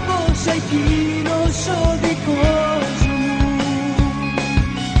άνθρωπος εκείνος ο δικός μου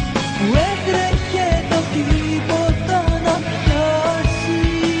που έτρεχε το τίποτα να πιάσει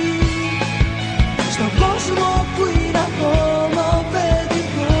στον κόσμο που είναι ακόμα ο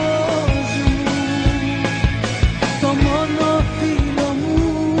παιδικός μου, το μόνο φίλο μου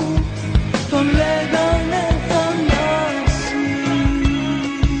τον λέγανε Θανάση.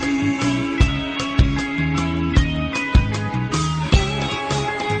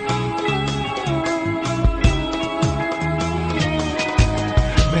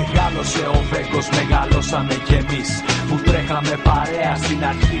 Μεγάλωσε ο Βέγκος, μεγαλώσαμε κι εμείς που τρέχαμε παρέα στην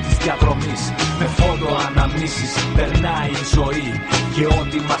αρχή της διαδρομής. Με φόντο αναμνήσεις περνάει η ζωή και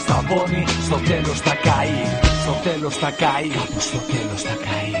ό,τι μας ταβώνει στο τέλος θα καεί. Στο τέλος θα καεί, κάπου στο τέλος θα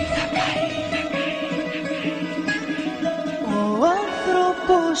καεί. Ο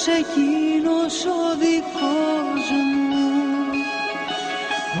άνθρωπος εκείνος ο δικός μου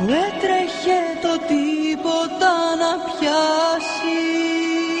που έτρεχε το τίποτα να πιάσει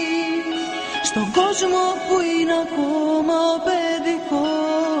στον κόσμο που είναι ακόμα ο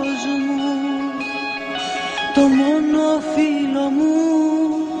παιδικός μου, το μόνο φίλο μου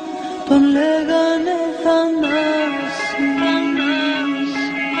τον λέγανε Θανάση.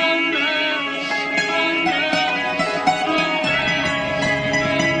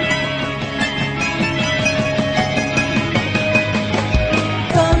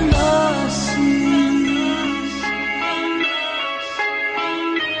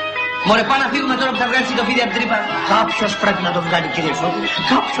 Μωρέ, πάμε να φύγουμε τώρα που θα βγάλει το φίδι από την τρύπα. Κάποιος πρέπει να το βγάλει, κύριε Φώτη.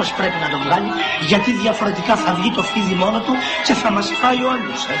 Κάποιος πρέπει να το βγάλει, γιατί διαφορετικά θα βγει το φίδι μόνο του και θα μας φάει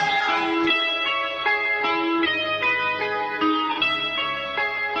όλους.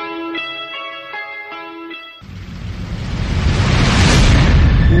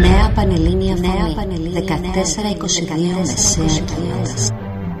 Νέα Πανελλήνια Φωνή, 14-22 Μεσαία Κιόλας.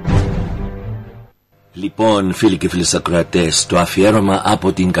 Λοιπόν, φίλοι και φίλες ακροατές, το αφιέρωμα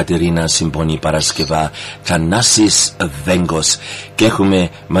από την Katerina Simboni Paraskeva, THANASIS VENGOS, και έχουμε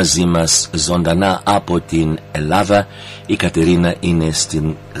μαζί μας ζωντανά από την Ελλάδα. Η Κατερίνα είναι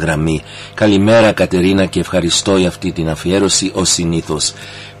στην γραμμή. Καλημέρα Κατερίνα και ευχαριστώ για αυτή την αφιέρωση ως συνήθως.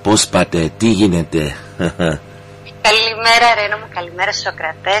 Πώς πάτε, τι γίνεται? Καλημέρα Ρένο μου, καλημέρα στους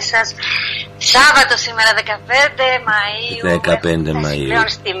ακροατές σας. Σάββατο σήμερα 15 Μαΐου. 15 Μαΐου. Πλέον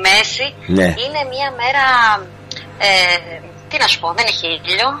στη μέση. Ναι. Είναι μια μέρα, τι να σου πω, δεν έχει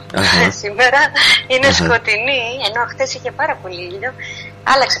ήλιο σήμερα. Είναι σκοτεινή, ενώ χθες είχε πάρα πολύ ήλιο.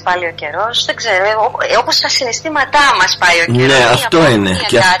 Άλλαξε πάλι ο καιρός, δεν ξέρω, όπως τα συναισθήματά μας πάει ο καιρός. Ναι, αυτό είναι.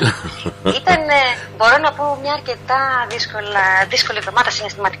 Και αυτό. Ήταν, μπορώ να πω, μια αρκετά δύσκολη εβδομάδα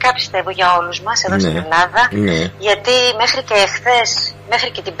συναισθηματικά, πιστεύω, για όλους μας εδώ στην Ελλάδα. Ναι. Γιατί μέχρι και εχθές, μέχρι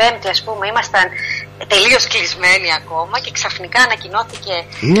και την Πέμπτη, ας πούμε, ήμασταν τελείως κλεισμένοι ακόμα και ξαφνικά ανακοινώθηκε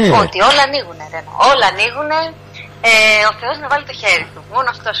ότι όλα ανοίγουνε, όλα ανοίγουνε. Ο Θεός να βάλει το χέρι του. Μόνο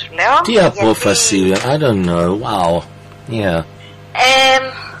αυτό σου λέω. Τι απόφαση, I don't know, wow, yeah.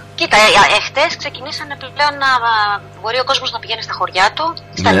 Κοίτα, εχθές ξεκινήσανε πλέον να μπορεί ο κόσμος να πηγαίνει στα χωριά του,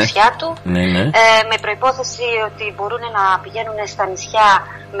 στα νησιά του, με προϋπόθεση ότι μπορούν να πηγαίνουν στα νησιά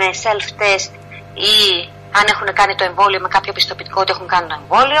με self-test ή αν έχουν κάνει το εμβόλιο με κάποιο πιστοποιητικό ότι έχουν κάνει το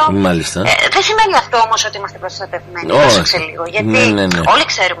εμβόλιο. Μάλιστα. Δεν σημαίνει αυτό όμως ότι είμαστε προστατευμένοι. Πρόσεξε λίγο. Γιατί όλοι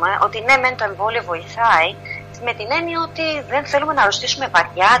ξέρουμε ότι ναι, μεν το εμβόλιο βοηθάει, με την έννοια ότι δεν θέλουμε να αρρωστήσουμε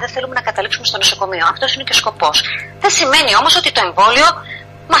βαριά, δεν θέλουμε να καταλήξουμε στο νοσοκομείο. Αυτός είναι και ο σκοπός. Δεν σημαίνει όμως ότι το εμβόλιο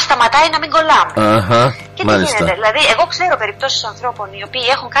μας σταματάει να μην κολλάμε. Και τι γίνεται, δηλαδή, εγώ ξέρω περιπτώσεις ανθρώπων οι οποίοι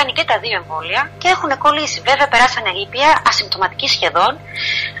έχουν κάνει και τα δύο εμβόλια και έχουν κολλήσει. Βέβαια, περάσανε ήπια, ασυμπτωματικοί σχεδόν.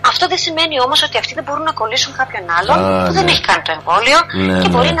 Αυτό δεν σημαίνει όμως ότι αυτοί δεν μπορούν να κολλήσουν κάποιον άλλον που δεν έχει κάνει το εμβόλιο και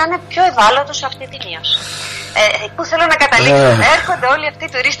μπορεί να είναι πιο ευάλωτος σε αυτή την ίωση. Πού θέλω να καταλήξω? Έρχονται όλοι αυτοί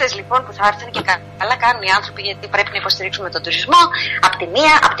οι τουρίστες λοιπόν που θα έρθουν και καλά κάνουν οι άνθρωποι, γιατί πρέπει να υποστηρίξουμε τον τουρισμό. Απ' τη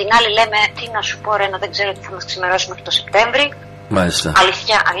μία, απ' την άλλη λέμε, τι να σου πω, Ρένο, δεν ξέρω τι θα μας ξημερώσει μέχρι το Σεπτέμβρη. Μάλιστα.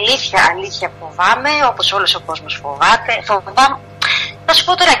 Αλήθεια φοβάμαι, όπως όλος ο κόσμος φοβάται. Θα σου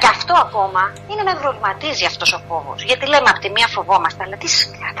πω τώρα και αυτό ακόμα είναι με προβληματίζει αυτός ο φόβος. Γιατί λέμε από τη μία φοβόμαστε, αλλά τι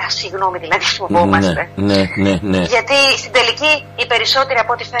σκατά, συγγνώμη, δηλαδή φοβόμαστε. Ναι. Γιατί στην τελική οι περισσότεροι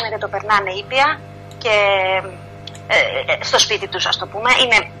από ό,τι φαίνεται το περνάνε ήπια και στο σπίτι τους, ας το πούμε.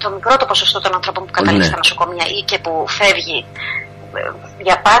 Είναι το μικρό το ποσοστό των ανθρώπων που καταλήγει στα νοσοκομεία ή και που φεύγει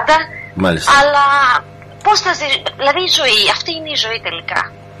για πάντα. Μάλιστα. Αλλά πώς θα ζει, δηλαδή η ζωή, αυτή είναι η ζωή τελικά.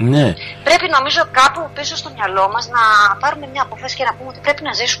 Ναι. Πρέπει νομίζω κάπου πίσω στο μυαλό μας να πάρουμε μια απόφαση και να πούμε ότι πρέπει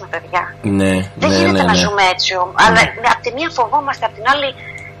να ζήσουμε, παιδιά. Ναι. Δεν γίνεται να ζούμε έτσι όμως. Αλλά από τη μία φοβόμαστε, από την άλλη,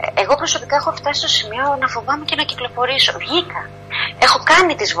 εγώ προσωπικά έχω φτάσει στο σημείο να φοβάμαι και να κυκλοφορήσω. Βγήκα. Έχω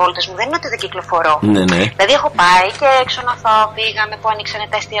κάνει τις βόλτες μου, δεν είναι ότι δεν κυκλοφορώ. Ναι. Δηλαδή έχω πάει και έξω να φάω, πήγαμε που ανοίξανε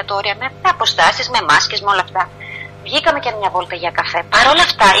τα εστιατόρια με αποστάσεις, με μάσκες, με όλα αυτά. Βγήκαμε και μια βόλτα για καφέ. Παρ' όλα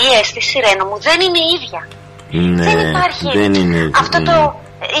αυτά η αίσθηση, Ρένο μου, δεν είναι η ίδια. Ναι, δεν υπάρχει αυτό το.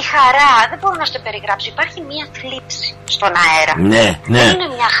 Η χαρά, δεν μπορώ να στο περιγράψω. Υπάρχει μια θλίψη στον αέρα. Ναι. Δεν είναι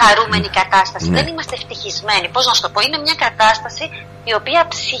μια χαρούμενη κατάσταση. Δεν είμαστε ευτυχισμένοι. Πώς να σου το πω, είναι μια κατάσταση η οποία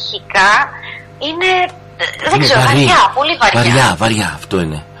ψυχικά είναι. Δεν ξέρω, βαριά, πολύ βαριά. Βαριά, αυτό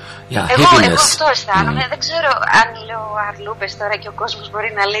είναι. Εγώ αυτό αισθάνομαι. Δεν ξέρω αν λέω αρλούπες τώρα και ο κόσμος μπορεί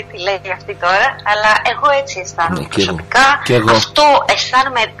να λέει τι λέει αυτή τώρα, αλλά εγώ έτσι αισθάνομαι προσωπικά. Αυτό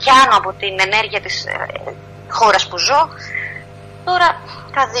αισθάνομαι πιάνω από την ενέργεια της χώρας που ζω. Τώρα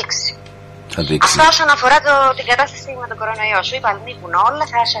θα δείξει. Αυτά όσον αφορά την κατάσταση με τον κορονοϊό. Σου είπα, ανοίγουν όλα.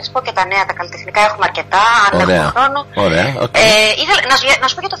 Θα σας πω και τα νέα, τα καλλιτεχνικά. Έχουμε αρκετά, αν έχουμε χρόνο. Ωραία. Ήθελα να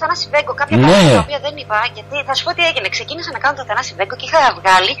σου πω και το Θανάση Βέγγο. Κάποια πράγματα τα οποία δεν είπα, γιατί θα σου πω τι έγινε. Ξεκίνησα να κάνω το Θανάση Βέγγο και είχα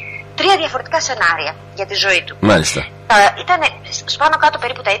βγάλει 3 διαφορετικά σενάρια για τη ζωή του. Μάλιστα. Ήταν σπάνω κάτω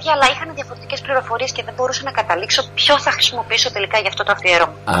περίπου τα ίδια, αλλά είχαν διαφορετικές πληροφορίες και δεν μπορούσα να καταλήξω ποιο θα χρησιμοποιήσω τελικά για αυτό το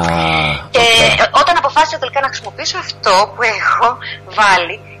αφιέρωμα. Και όταν αποφάσισα τελικά να χρησιμοποιήσω αυτό που έχω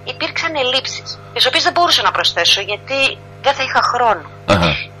βάλει, υπήρξαν ελλείψεις, τις οποίες δεν μπορούσα να προσθέσω γιατί δεν θα είχα χρόνο.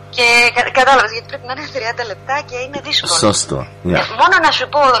 Και κατάλαβες, γιατί πρέπει να είναι 30 λεπτά και είναι δύσκολο. Σωστό. Μόνο να σου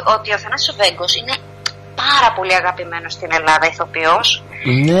πω ότι ο Θανάσης Βέγγος είναι πάρα πολύ αγαπημένος στην Ελλάδα ηθοποιός.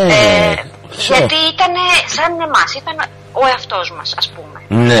 Ναι. Γιατί ήταν σαν εμάς, ήταν ο εαυτός μας, ας πούμε.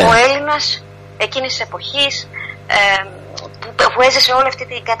 Ναι. Ο Έλληνας εκείνης της εποχής που έζησε όλη αυτή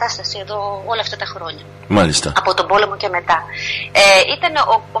την κατάσταση εδώ όλα αυτά τα χρόνια. Μάλιστα. Από τον πόλεμο και μετά. Ήταν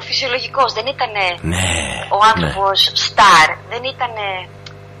ο φυσιολογικός, δεν ήταν ο άνθρωπος στάρ, δεν ήταν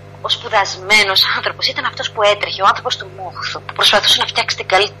ο σπουδασμένος άνθρωπος, ήταν αυτός που έτρεχε, ο άνθρωπος του μόχθου, που προσπαθούσε να φτιάξει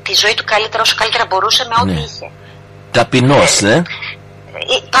τη ζωή του καλύτερα όσο καλύτερα μπορούσε με ό,τι είχε. Ταπεινός,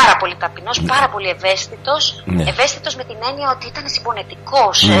 πάρα πολύ ταπεινός, πάρα πολύ ευαίσθητος. Ευαίσθητος με την έννοια ότι ήταν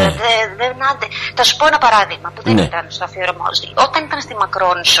συμπονετικός. Θα σου πω ένα παράδειγμα που δεν ήταν στο αφιέρωμα. Όταν ήταν στη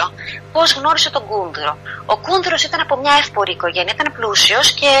Μακρόνισσο, πώς γνώρισε τον Κούνδρο. Ο Κούνδρος ήταν από μια εύπορη οικογένεια, ήταν πλούσιος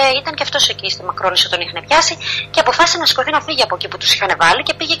και ήταν και αυτός εκεί στη Μακρόνισσο, τον είχαν πιάσει και αποφάσισε να σηκωθεί να φύγει από εκεί που τους είχαν βάλει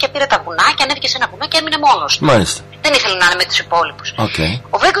και πήγε και πήρε τα βουνά και ανέβηκε σε ένα βουνό και έμεινε μόνος. Δεν ήθελε να είναι με τους υπόλοιπους.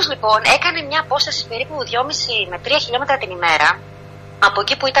 Ο Βέγγος λοιπόν έκανε μια απόσταση περίπου 2,5 με 3 χιλιόμετρα την ημέρα από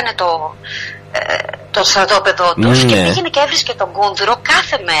εκεί που ήταν το στρατόπεδο τους και πήγαινε και έβρισκε τον Κούνδρο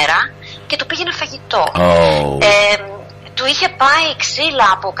κάθε μέρα και του πήγαινε φαγητό. Του είχε πάει ξύλα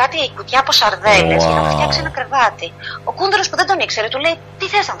από κάτι κουτιά από σαρδέλες για να φτιάξει ένα κρεβάτι. Ο Κούνδρος που δεν τον ήξερε του λέει «Τι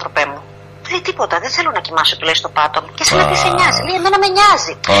θες, άνθρωπέ μου?» Λέει τίποτα, δεν θέλω να κοιμάσαι, του λέει στο πάτο μου. Και σαν να τι σε νοιάζει. Λέει, εμένα με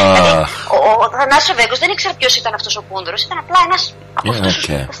νοιάζει. Δηλαδή, ο Θανάσης Βέγγος δεν ήξερε ποιος ήταν αυτός ο Κούνδρος. Ήταν απλά ένας από αυτούς τους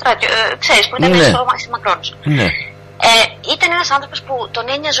ξέρεις, που ήταν στη Μακρόνισσο. Ήταν ένας άνθρωπος που τον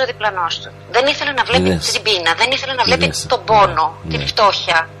ένοιαζε ο διπλανός του. Δεν ήθελε να βλέπει την πείνα, δεν ήθελε να βλέπει τον πόνο, την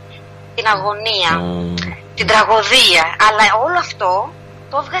φτώχεια, την αγωνία, την τραγωδία. Αλλά όλο αυτό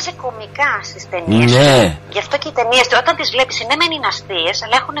το έβγαζε κωμικά στις ταινίες του. Γι' αυτό και οι ταινίες του, όταν τις βλέπεις, ναι μεν είναι αστείες,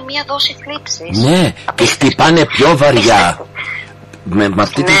 αλλά έχουν μία δόση θλίψης. Ναι, και χτυπάνε πιο βαριά. Με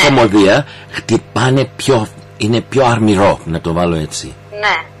αυτή την κωμωδία χτυπάνε πιο, είναι πιο αρμηρό, να το βάλω έτσι.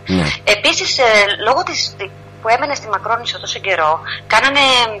 Ναι. Επίσης, λόγω της που έμενε στη Μακρόνισσο τόσο καιρό, κάνανε,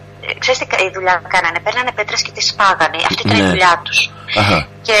 ξέρεις τι δουλειά κάνανε, παίρνανε πέτρες και τις σπάγανε, αυτή ήταν η δουλειά τους.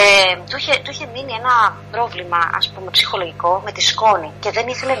 Και του είχε μείνει ένα πρόβλημα, ας πούμε, ψυχολογικό με τη σκόνη και δεν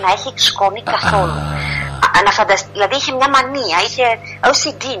ήθελε να έχει σκόνη καθόλου. Δηλαδή είχε μια μανία, είχε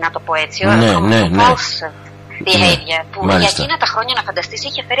OCD να το πω έτσι, behavior, που για εκείνα τα χρόνια να φανταστείς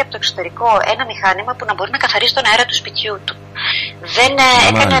είχε φέρει από το εξωτερικό ένα μηχάνημα που να μπορεί να καθαρίσει τον αέρα του σπιτιού του. Δεν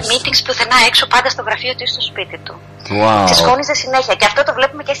έκανε meetings πουθενά έξω, πάντα στο γραφείο του ή στο σπίτι του. Ξεσκόνιζε συνέχεια και αυτό το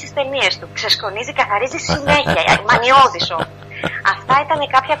βλέπουμε και στις ταινίες του. Ξεσκονίζει, καθαρίζει συνέχεια, μανιώδης όμως. Αυτά ήταν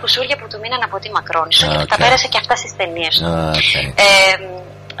κάποια κουσούρια που του μείναν από τη Μακρόνισσο και τα πέρασε και αυτά στις ταινίες του.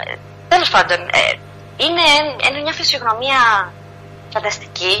 Τέλος πάντων, είναι μια φυσιογνωμία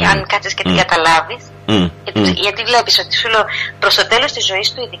φανταστική, αν κάτσεις και την καταλάβεις. Γιατί βλέπεις ότι προς το τέλος της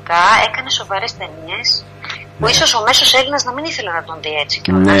ζωής του ειδικά έκανε σοβαρές ταινίες που ίσως ο μέσος Έλληνας να μην ήθελε να τον δει έτσι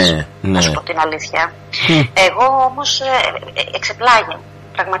και να σου πω την αλήθεια. Εγώ όμως εξεπλάγει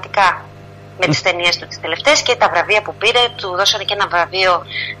πραγματικά με τις ταινίες του τις τελευταίες και τα βραβεία που πήρε. Του δώσανε και ένα βραβείο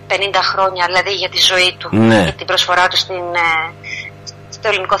 50 χρόνια, δηλαδή για τη ζωή του και την προσφορά του στο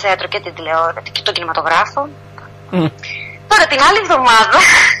ελληνικό θέατρο και την τηλεόραση και τον κινηματογράφο. Τώρα την άλλη εβδομάδα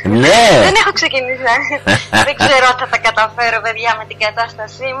δεν έχω ξεκινήσει. Δεν ξέρω αν θα τα καταφέρω, παιδιά, με την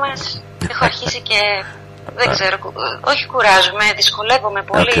κατάστασή μας. Έχω αρχίσει και δεν ξέρω, όχι κουράζομαι, δυσκολεύομαι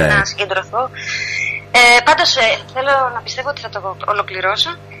πολύ να συγκεντρωθώ. Πάντως θέλω να πιστεύω ότι θα το ολοκληρώσω.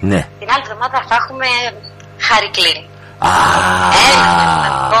 Την άλλη εβδομάδα θα έχουμε Χαρικλίν.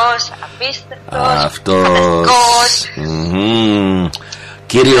 Έλληνας, απίστευτος, φανταστικός.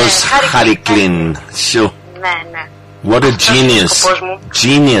 Κύριος Χαρικλίν. Ναι. What a genius.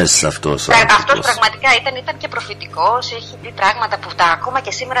 Genius αυτός. Αυτός πραγματικά ήταν και προφητικός. Έχει πει πράγματα που τα ακόμα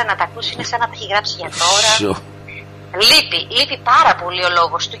και σήμερα να τα ακούσει είναι σαν να τα έχει γράψει για τώρα. Λείπει πάρα πολύ ο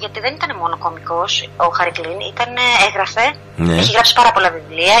λόγος του, γιατί δεν ήταν μόνο κωμικός ο Χαρικλίν. Έγραφε, έχει γράψει πάρα πολλά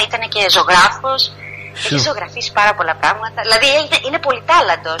βιβλία, ήταν και ζωγράφος. Έχει ζωγραφίσει πάρα πολλά πράγματα. Δηλαδή είναι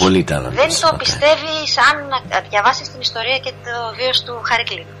πολυτάλαντος. Δεν το πιστεύεις αν διαβάσεις την ιστορία και το βίος του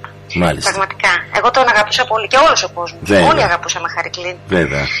Χαρικλίν. Μάλιστα. Πραγματικά. Εγώ τον αγαπούσα πολύ και όλος ο κόσμος. Όλοι αγαπούσαμε Χαρικλίν.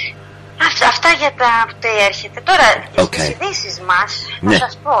 Βέβαια. Αυτά για τα που έρχεται. Τώρα στις ειδήσεις μας, να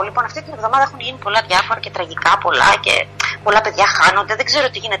σας πω, λοιπόν, αυτή την εβδομάδα έχουν γίνει πολλά διάφορα και τραγικά πολλά και πολλά παιδιά χάνονται. Δεν ξέρω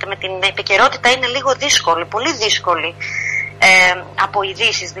τι γίνεται με την επικαιρότητα, είναι λίγο δύσκολη, πολύ δύσκολη. Από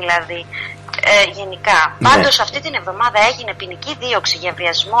ειδήσεις δηλαδή. Γενικά. Πάντως αυτή την εβδομάδα έγινε ποινική δίωξη για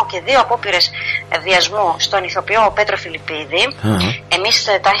βιασμό και 2 απόπειρες βιασμού στον ηθοποιό Πέτρο Φιλιππίδη. Εμείς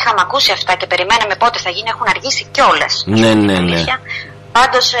τα είχαμε ακούσει αυτά και περιμέναμε πότε θα γίνει, έχουν αργήσει κιόλας. Ναι.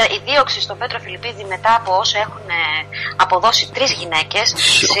 Πάντως η δίωξη στον Πέτρο Φιλιππίδη μετά από όσο έχουν αποδώσει 3 γυναίκες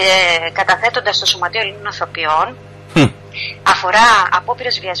καταθέτοντας στο Σωματείο Ελλήνων Ηθοποιών αφορά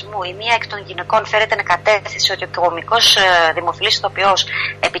απόπειρες βιασμού. Η μία εκ των γυναικών φέρεται να κατέθεσε ότι ο κωμικός δημοφιλής ηθοποιός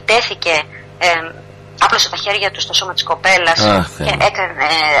επιτέθηκε, άπλωσε τα χέρια του στο σώμα της κοπέλας και έκανε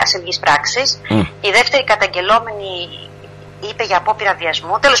ασυλγής πράξης. Η δεύτερη καταγγελόμενη είπε για απόπειρα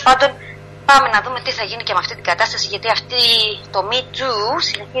βιασμού. Τέλος πάντων, πάμε να δούμε τι θα γίνει και με αυτή την κατάσταση, γιατί το Me Too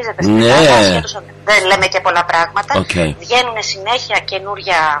συνεχίζεται στην Ελλάδα. Δεν λέμε και πολλά πράγματα. Βγαίνουν συνέχεια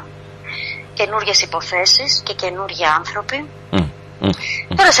καινούριες υποθέσεις και καινούριοι άνθρωποι.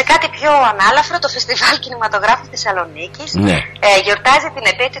 Τώρα σε κάτι πιο ανάλαφρο, το Φεστιβάλ Κινηματογράφου Θεσσαλονίκης γιορτάζει την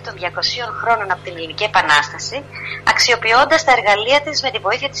επέτειο των 200 χρόνων από την Ελληνική Επανάσταση, αξιοποιώντας τα εργαλεία της με τη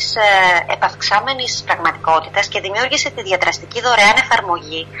βοήθεια της επαυξάμενης πραγματικότητας, και δημιούργησε τη διαδραστική δωρεάν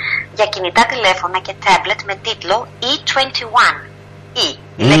εφαρμογή για κινητά τηλέφωνα και τάμπλετ με τίτλο E21.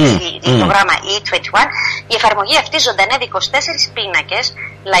 Το γράμμα E21. Η εφαρμογή αυτή ζωντανεύει 24 πίνακες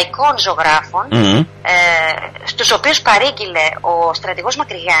λαϊκών ζωγράφων, στους οποίους παρήγγειλε ο στρατηγός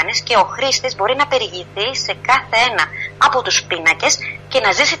Μακρυγιάννης, και ο χρήστης μπορεί να περιηγηθεί σε κάθε ένα από τους πίνακες και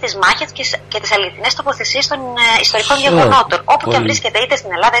να ζήσει τις μάχες και τις αληθινές τοποθεσίες των ιστορικών γεγονότων. Όπου και αν βρίσκεται, είτε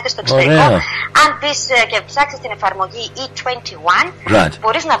στην Ελλάδα είτε στο εξωτερικό, αν πεις και ψάξεις την εφαρμογή E21,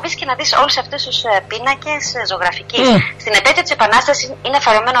 μπορείς να βρεις και να δεις όλους αυτούς τους πίνακες ζωγραφικής. Στην επέτειο της Επανάστασης είναι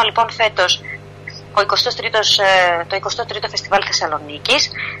αφιερωμένο λοιπόν φέτος το 23ο Φεστιβάλ Θεσσαλονίκης,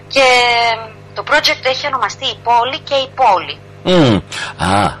 και το project έχει ονομαστεί «Η πόλη και η πόλη».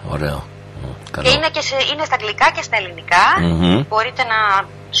 Ωραίο. Και είναι στα αγγλικά και στα ελληνικά. Μπορείτε να...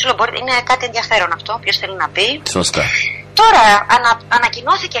 είναι κάτι ενδιαφέρον αυτό, ποιος θέλει να μπει. Σωστά. Τώρα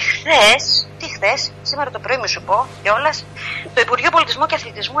ανακοινώθηκε χθες, σήμερα το πρωί μου σου πω κιόλας, το Υπουργείο Πολιτισμού και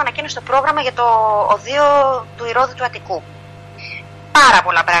Αθλητισμού ανακοίνωσε το πρόγραμμα για το οδείο του Ηρώδη του Αττικού. Πάρα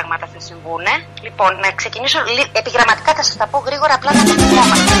πολλά πράγματα θα συμβούν. Λοιπόν, να ξεκινήσω επιγραμματικά, θα σας τα πω γρήγορα, απλά να μην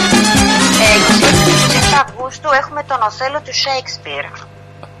θυμόμαστε. 27 Αυγούστου έχουμε τον Οθέλο του Shakespeare.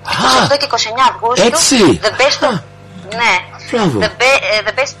 28 και 29 Αυγούστου. Έτσι.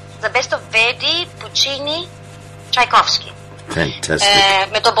 The best of Verdi, Puccini, Tchaikovsky.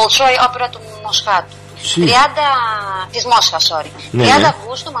 Με τον Bolshoi όπερα του Μοσχάτου. 30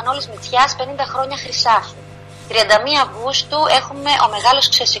 Αυγούστου Μανώλης Μητσιάς, 50 χρόνια Χρυσάφου. 31 Αυγούστου έχουμε ο μεγάλος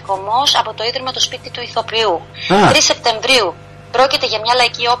ξεσηκωμός από το Ίδρυμα του Σπίτι του Ηθοποιού. 3 Σεπτεμβρίου πρόκειται για μια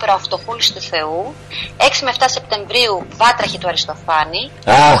λαϊκή όπερα, ο Φτωχούλης του Θεού. 6 με 7 Σεπτεμβρίου Βάτραχη του Αριστοφάνη.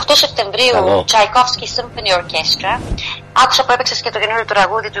 8 Σεπτεμβρίου Tchaikovsky Symphony Orchestra. Άκουσα που έπαιξες και το καινούριο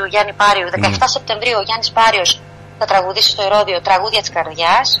τραγούδι του Γιάννη Πάριου. 17 Σεπτεμβρίου ο Γιάννης Πάριος θα τραγουδήσει στο Ηρώδειο Τραγούδια της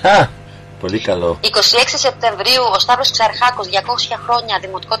Καρδιάς. Πολύ καλό. 26 Σεπτεμβρίου ο Σταύρος Ξαρχάκος, 200 χρόνια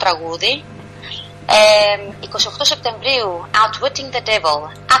δημοτικό τραγούδι. 28 Σεπτεμβρίου Outwitting the Devil,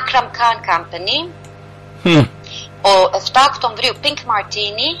 Akram Khan Company. Ο 7 Οκτωβρίου Pink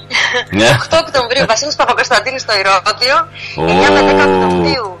Martini. 8 Οκτωβρίου Βασίλης Παπακοσταντίνη στο Ηρώδειο. 9 με 10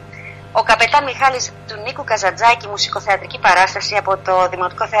 Οκτωβρίου ο Καπετά Μιχάλης του Νίκου Καζαντζάκη, μουσικοθεατρική παράσταση από το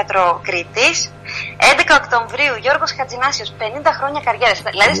Δημοτικό Θέατρο Κρήτης. 11 Οκτωβρίου Γιώργος Χατζηνάσιος, 50 χρόνια καριέρας.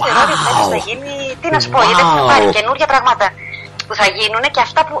 Δηλαδή στο Ηρώδειο φέτος θα γίνει, τι να σου πω, έχουμε πάρει καινούργια πράγματα που θα γίνουν και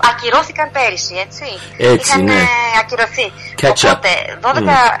αυτά που ακυρώθηκαν πέρυσι, έτσι. Είχαν ακυρωθεί. Οπότε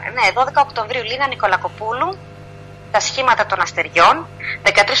 12 Οκτωβρίου Λίνα Νικολακοπούλου, τα σχήματα των αστεριών.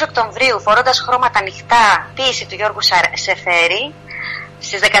 13 Οκτωβρίου Φορώντας χρώματα ανοιχτά, ποίηση του Γιώργου Σεφέρη.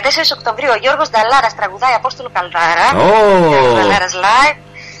 Στις 14 Οκτωβρίου ο Γιώργος Νταλάρας τραγουδάει Απόστολο Καλδάρα. Νταλάρας live.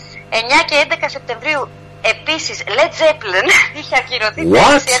 9 και 11 Σεπτεμβρίου επίσης Led Zeppelin. Είχε ακυρωθεί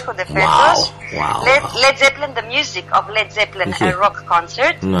πέρυσι, έρχονται φέτος. Led Zeppelin, the music of Led Zeppelin, a rock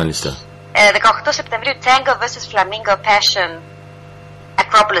concert. 18 Σεπτεμβρίου Tango vs Flamingo Passion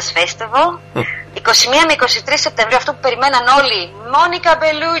Acropolis Festival. 21 με 23 Σεπτεμβρίου αυτό που περιμέναν όλοι, Μόνικα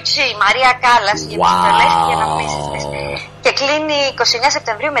Μπελούτσι, Μαρία Κάλλας, για τις τρελές και αναμνήσεις της. Και κλείνει 29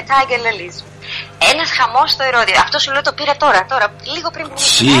 Σεπτεμβρίου με Tiger Lilies. Ένας χαμός στο Ηρώδειο. Αυτό σου λέω το πήρα τώρα, λίγο πριν που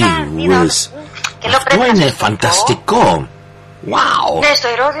αυτό είναι φανταστικό. Wow. Ναι, στο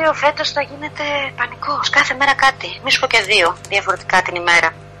Ηρώδειο φέτος θα γίνεται πανικός, κάθε μέρα κάτι. Μη σου πω και 2 διαφορετικά την ημέρα.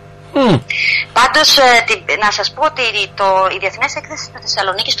 Πάντως να σας πω ότι η Διεθνές Έκθεση της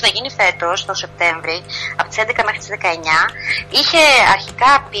Θεσσαλονίκης που θα γίνει φέτος το Σεπτέμβρη από τις 11 μέχρι τις 19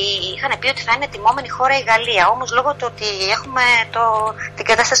 είχαν πει ότι θα είναι τιμόμενη χώρα η Γαλλία, όμως λόγω του ότι έχουμε την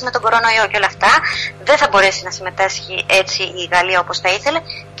κατάσταση με τον κορονοϊό και όλα αυτά δεν θα μπορέσει να συμμετάσχει έτσι η Γαλλία όπως θα ήθελε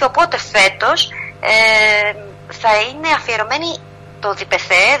και οπότε φέτος θα είναι αφιερωμένη το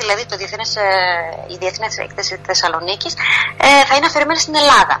ΔΠΘΕ, δηλαδή η Διεθνές Έκθεση της Θεσσαλονίκης θα είναι αφιερωμένη στην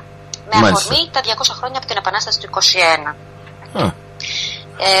Ελλάδα. Με αφορμή τα 200 χρόνια από την Επανάσταση του 21.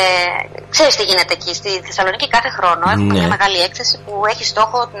 Ξέρεις τι γίνεται εκεί στη Θεσσαλονίκη κάθε χρόνο έχουμε μια μεγάλη έκθεση που έχει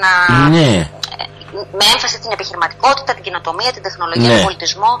στόχο με έμφαση την επιχειρηματικότητα, την κοινοτομία, την τεχνολογία, τον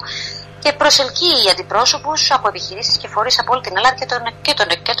πολιτισμό και προσελκύει αντιπρόσωπους από επιχειρήσεις και φορείς από όλη την Ελλάδα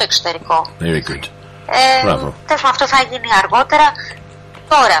και το εξωτερικό. Very good. Τέλος αυτό θα γίνει αργότερα.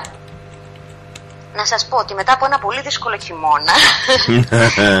 Τώρα να σας πω ότι μετά από ένα πολύ δύσκολο χειμώνα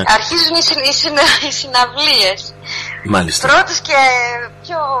αρχίζουν οι συναυλίες. Μάλιστα.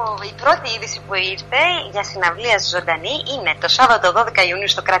 Η πρώτη είδηση που ήρθε για συναυλία ζωντανή είναι το Σάββατο 12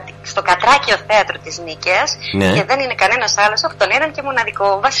 Ιουνίου στο Κατράκιο Θέατρο της Νίκαιας και δεν είναι κανένας άλλος από τον έναν και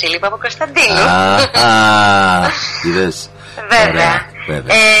μοναδικό Βασίλη Παπακοσταντίνου. Βέβαια.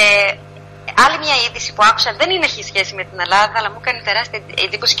 Άλλη μια είδηση που άκουσα δεν έχει σχέση με την Ελλάδα, αλλά μου έκανε τεράστια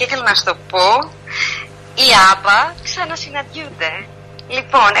εντύπωση και ήθελα να σου το πω. Οι ΑΜΠΑ ξανασυναντιούνται.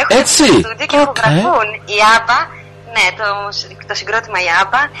 Λοιπόν, έχουν στο στούντιο και υπογραφούν. Οι ΑΜΠΑ, ναι, το συγκρότημα οι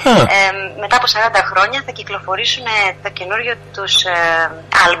ΑΜΠΑ, μετά από 40 χρόνια θα κυκλοφορήσουν το καινούριο τους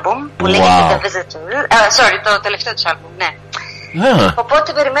άλμπουμ που λέγεται The Visitor. Το τελευταίο τους άλμπουμ, ναι. Οπότε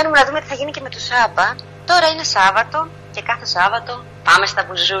περιμένουμε να δούμε τι θα γίνει και με τους ΑΜΠΑ. Τώρα είναι Σάββατο και κάθε Σάββατο πάμε στα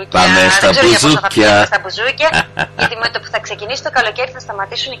μπουζούκια. Δεν ξέρω για πόσο θα πήγαμε στα μπουζούκια. Γιατί με το που θα ξεκινήσει το καλοκαίρι θα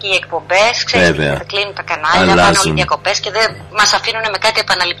σταματήσουν και οι εκπομπές. Ξέρετε, θα κλείνουν τα κανάλια, πάνε όλοι διακοπές και δεν μας αφήνουν με κάτι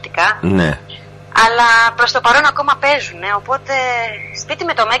επαναληπτικά. Ναι. Αλλά προς το παρόν ακόμα παίζουν. Οπότε σπίτι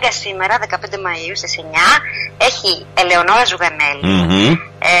με το Μέγκα σήμερα, 15 Μαΐου στις 9, έχει Ελεονόρα Ζουγανέλη.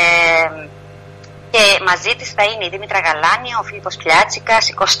 Και μαζί της θα είναι η Δήμητρα Γαλάνια, ο Φίλιππος Πλιάτσικας,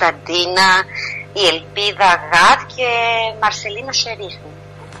 η Κωνσταντίνα, η Ελπίδα Γάτ και Μαρσελίνο Σερίφη.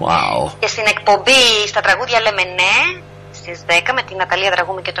 Και στην εκπομπή στα τραγούδια Λέμε Ναι στις 10 με την Ναταλία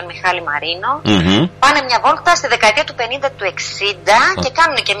Δραγούμη και τον Μιχάλη Μαρίνο πάνε μια βόλτα στη δεκαετία του 50 του 60 και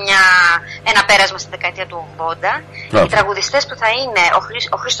κάνουν και ένα πέρασμα στη δεκαετία του 80. Οι τραγουδιστές που θα είναι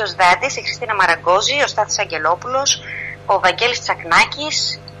ο Χρήστος Δάντης, η Χριστίνα Μαραγκόζη, ο Στάθης Αγγελόπουλος, ο Βαγγέλης Τσακνάκης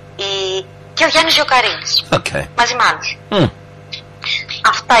και ο Γιάννης Γιοκαρίνης μαζί με άλλους.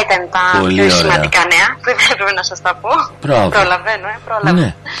 Αυτά ήταν τα πιο σημαντικά νέα που έπρεπε να σας τα πω. Προλαβαίνω.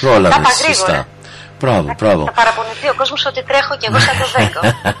 Ναι, πρόλαβες, σωστά. Μπράβο. Θα παραπονηθεί ο κόσμος ότι τρέχω και εγώ σαν το Βέγγο.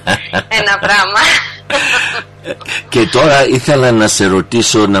 Ένα πράγμα. Και τώρα ήθελα να σε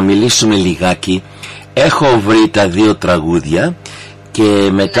ρωτήσω, να μιλήσουμε λιγάκι. Έχω βρει τα 2 τραγούδια και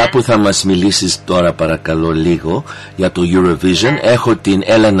μετά που θα μας μιλήσεις τώρα παρακαλώ λίγο για το Eurovision, έχω την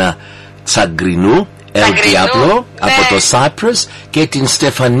Έλενα Τσαγκρινού, El Diablo από το Cyprus και την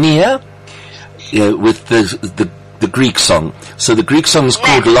Στεφανία with the Greek song. So the Greek song is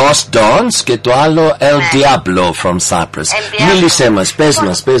called Last Dance και το άλλο El Diablo from Cyprus. Μίλησέ μας, πες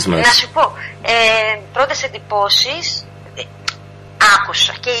μας. Να σου πω, πρώτες εντυπώσεις,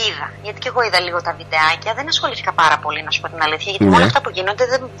 άκουσα και είδα. Γιατί και εγώ είδα λίγο τα βιντεάκια. Δεν ασχολήθηκα πάρα πολύ, να σου πω την αλήθεια. Γιατί όλα αυτά που γίνονται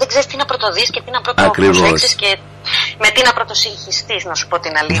δεν ξέρεις τι να πρωτοδείς και τι να πρωτοπροσέξεις και με τι να πρωτοσυγχυστείς, να σου πω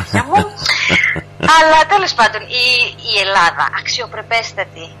την αλήθεια μου. Αλλά τέλος πάντων η Ελλάδα,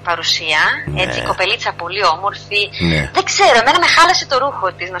 αξιοπρεπέστατη παρουσία. Έτσι, η κοπελίτσα πολύ όμορφη. Δεν ξέρω, εμένα με χάλασε το ρούχο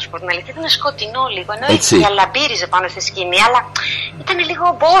της, να σου πω την αλήθεια. Ήταν σκοτεινό λίγο. Ενώ διαλαμπύριζε πάνω στη σκηνή, αλλά ήταν λίγο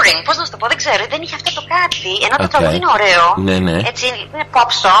boring. Πώς να σου το πω, δεν ξέρω. Δεν είχε αυτό το κάτι. Ενώ το τραγούδι είναι ωραίο. Έτσι, είναι pop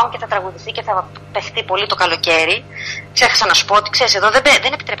song και θα τραγουδηθεί και θα παιχτεί πολύ το καλοκαίρι. Ξέχασα να σου πω ότι ξέρεις, εδώ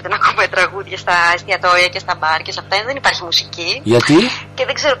δεν επιτρέπεται να ακούμε τραγούδια στα εστιατόρια και στα μπαρ και σε αυτά. Δεν υπάρχει μουσική. Γιατί? Και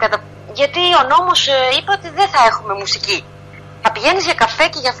δεν ξέρω γιατί ο νόμος είπε ότι δεν θα έχουμε μουσική. Θα πηγαίνεις για καφέ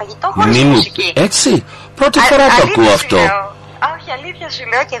και για φαγητό χωρίς μουσική. Έτσι, πρώτη φορά το ακούω αυτό. Όχι, αλήθεια σου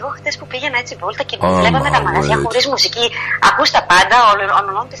λέω, και εγώ χτες που πήγαινα έτσι βόλτα και βλέπαμε τα μαγαζιά χωρίς μουσική. Ακούς τα πάντα,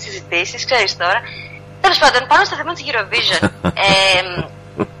 ολονών τις συζητήσεις, ξέρεις τώρα. Τέλος πάντων, πάνω στο θέμα της Eurovision.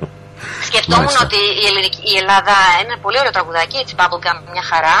 Σκεφτόμουν ότι η Ελλάδα είναι πολύ ωραίο τραγουδάκι, έτσι bubblegum, μια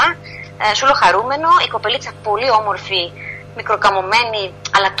χαρά. Σούλο χαρούμενο, η κοπελίτσα πολύ όμορφη, μικροκαμωμένη,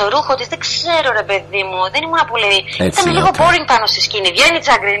 αλλά το ρούχο της δεν ξέρω ρε παιδί μου, δεν ήμουν πολύ. Ήταν λίγο boring πάνω στη σκηνή. Βγαίνει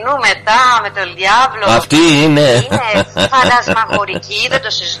Τσαγκρινού μετά με τον διάβλο. Αυτή είναι. Είναι φαντασμαγορική, δεν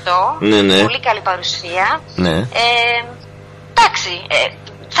το συζητώ. Πολύ καλή παρουσία. Εντάξει,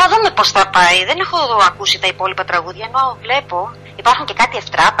 θα δούμε πώς θα πάει. Δεν έχω ακούσει τα υπόλοιπα τραγούδια, ενώ βλέπω. Υπάρχουν και κάτι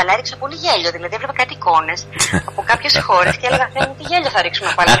ευτράπ, αλλά έριξα πολύ γέλιο. Δηλαδή, έβλεπα κάτι εικόνες από κάποιες χώρες και έλεγα: Θεέ μου, τι γέλιο θα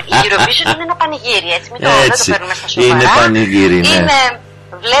ρίξουμε πάλι. Η Eurovision είναι ένα πανηγύρι, έτσι. Δεν το παίρνουμε στα σοβαρά. Είναι πανηγύρι, ναι.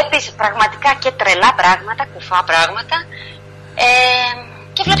 Βλέπεις πραγματικά και τρελά πράγματα, κουφά πράγματα.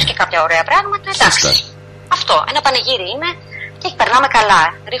 Και βλέπεις και κάποια ωραία πράγματα. Εντάξει. Αυτό, ένα πανηγύρι είναι. Και περνάμε καλά.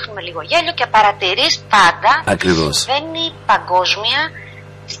 Ρίχνουμε λίγο γέλιο και παρατηρείς πάντα τι συμβαίνει παγκόσμια.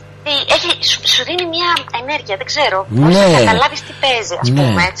 Σου δίνει μια ενέργεια, δεν ξέρω. Πώς θα καταλάβεις τι παίζει, ας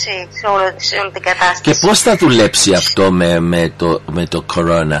πούμε, έτσι, σε όλη την κατάσταση. Και πώς θα δουλέψει αυτό με το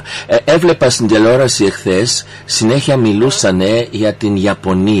κορώνα. Έβλεπα στην τηλεόραση εχθές, συνέχεια μιλούσανε για την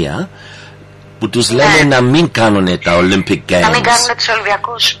Ιαπωνία, που τους λένε να μην κάνουν τα Olympic Games. Να μην κάνουν τους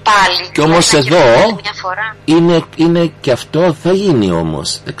Ολυμπιακούς πάλι. Και όμως εδώ είναι και αυτό θα γίνει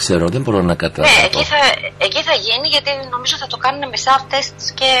όμως. Δεν ξέρω, δεν μπορώ να καταλάβω. Ναι, εκεί θα γίνει, γιατί νομίζω θα το κάνουν με self-tests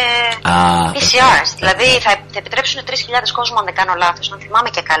και PCRs. Δηλαδή θα επιτρέψουν 3.000 κόσμο, αν δεν κάνω λάθος, αν θυμάμαι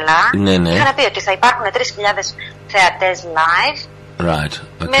και καλά. Είχαν πει ότι θα υπάρχουν 3.000 θεατές live. Right,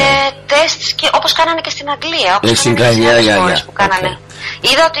 okay. Με τεστ και όπως κάνανε και στην Αγγλία. Όπως στην Αγγλία, που κάνανε.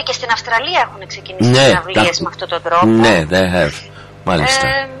 Είδα ότι και στην Αυστραλία έχουν ξεκινήσει συναυλίες με αυτόν τον τρόπο. Ναι, they have. Μάλιστα.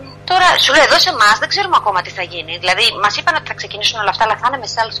 Τώρα σου λέω, εδώ σε εμάς δεν ξέρουμε ακόμα τι θα γίνει. Δηλαδή μας είπαν ότι θα ξεκινήσουν όλα αυτά, αλλά θα είναι με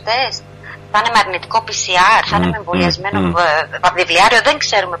self-test, θα είναι με αρνητικό PCR, θα είναι με εμβολιασμένο βιβλιάριο. Δεν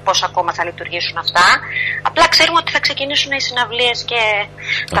ξέρουμε πώς ακόμα θα λειτουργήσουν αυτά. Απλά ξέρουμε ότι θα ξεκινήσουν οι συναυλίες και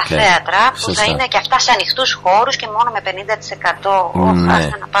τα θέατρα, που θα είναι και αυτά σε ανοιχτούς χώρους και μόνο με 50%.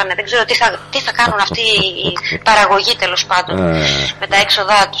 Άστα να πάνε. Δεν ξέρω τι θα κάνουν αυτοί οι παραγωγοί, τέλος πάντων, με τα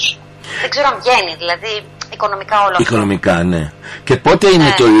έξοδά τους. Δεν ξέρω αν βγαίνει, δηλαδή οικονομικά όλο αυτό. Οικονομικά, ναι. Και πότε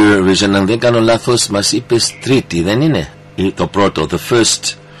είναι το Eurovision, αν δεν κάνω λάθος, μας είπες Τρίτη, δεν είναι? Το πρώτο, the first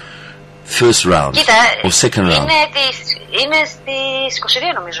round. Κοίτα, or second round. Είναι στις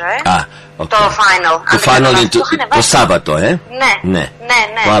 22 νομίζω, Okay. Το final. Το final είναι το Σάββατο, Ναι.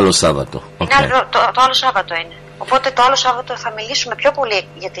 Το άλλο Σάββατο. Okay. Το άλλο Σάββατο είναι. Οπότε το άλλο Σάββατο θα μιλήσουμε πιο πολύ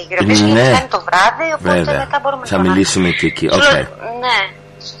για την Eurovision, γιατί θα είναι το βράδυ, οπότε μετά μπορούμε να μιλήσουμε και εκεί. Ναι.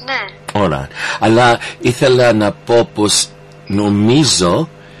 Ωραία. Αλλά ήθελα να πω πως νομίζω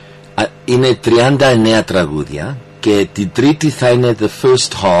είναι 39 τραγούδια και την Τρίτη θα είναι the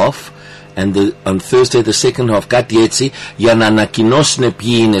first half and on Thursday the second half, κάτι έτσι, για να ανακοινώσουν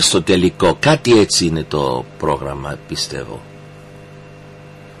ποιοι είναι στο τελικό. Κάτι έτσι είναι το πρόγραμμα, πιστεύω.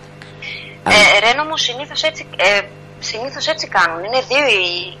 Ρένο μου, συνήθως έτσι κάνουν. Είναι δύο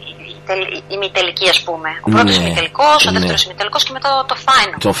οι ημιτελικοί, ας πούμε. Ο πρώτος ημιτελικός, ο δεύτερος ημιτελικός και μετά το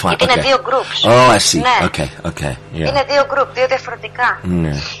final. Γιατί είναι δύο groups. I see. Okay. Είναι δύο group, δύο διαφορετικά.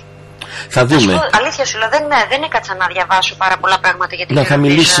 Ναι. Θα δούμε. Αλήθεια σου λέω, δεν έκατσα να διαβάσω πάρα πολλά πράγματα για την Eurovision. Θα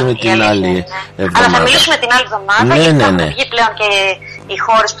μιλήσουμε την άλλη εβδομάδα. Αλλά θα μιλήσουμε την άλλη εβδομάδα, γιατί θα βγει πλέον και οι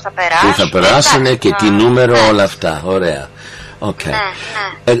χώρες που θα περάσουν. Που θα περάσουν και τι νούμερο, όλα αυτά. Ωραία. Okay.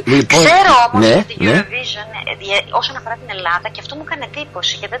 Λοιπόν, ξέρω όμως για την Eurovision, όσον αφορά την Ελλάδα, και αυτό μου έκανε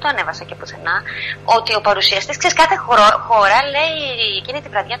εντύπωση και δεν το ανέβασα και πουθενά, ότι ο παρουσιαστής, ξέρεις, κάθε χώρα λέει εκείνη τη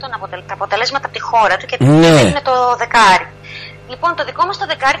βραδιά τα αποτελέσματα από τη χώρα του και είναι το δεκάρι. Λοιπόν, το δικό μας το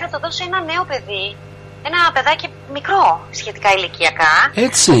δεκάρι θα το δώσει ένα νέο παιδί, ένα παιδάκι μικρό σχετικά ηλικιακά,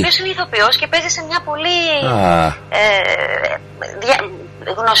 ο οποίος είναι ηθοποιός και παίζει σε μια πολύ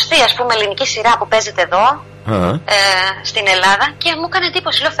γνωστή, ας πούμε, ελληνική σειρά που παίζεται εδώ. στην Ελλάδα και μου έκανε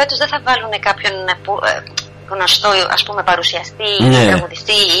εντύπωση. Λέω φέτος δεν θα βάλουν κάποιον γνωστό, ας πούμε, παρουσιαστή ή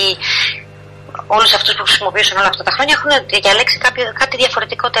τραγουδιστή ή όλους αυτούς που χρησιμοποιούσαν όλα αυτά τα χρόνια. Έχουν διαλέξει κάτι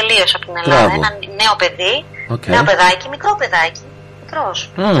διαφορετικό τελείως από την Ελλάδα. Ένα νέο παιδί, νέο παιδάκι, μικρό παιδάκι.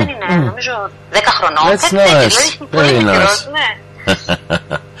 Μικρός. Δεν είναι, νομίζω 10 χρονών. Δηλαδή πολύ μικρός, ναι.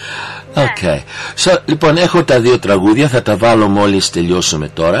 Okay. So, λοιπόν, έχω τα δύο τραγούδια, θα τα βάλω μόλις τελειώσουμε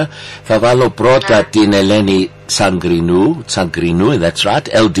τώρα. Θα βάλω πρώτα την Ελένη Τσαγκρινού, that's right,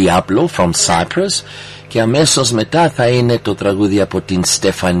 El Diablo from Cyprus, και αμέσως μετά θα είναι το τραγούδι από την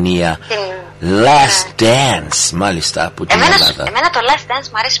Στεφανία, Last Dance, μάλιστα, από την Ελλάδα. Εμένα το Last Dance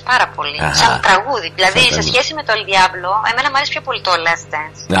μου αρέσει πάρα πολύ, σαν τραγούδι. Δηλαδή, σε σχέση με το El Diablo, εμένα μου αρέσει πιο πολύ το Last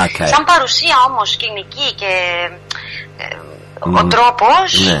Dance. Σαν παρουσία όμως σκηνική και ο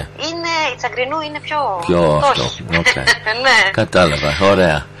τρόπος είναι, η Τσαγκρινού είναι πιο αυτό. Κατάλαβα,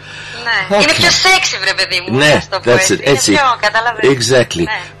 ωραία. Είναι πιο σεξι, βρε παιδί μου. Ναι, έτσι. Exactly.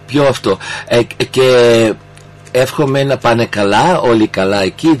 Πιο αυτό. Και εύχομαι να πάνε καλά, όλοι καλά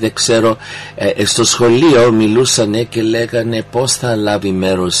εκεί. Δεν ξέρω, στο σχολείο μιλούσανε και λέγανε πώς θα λάβει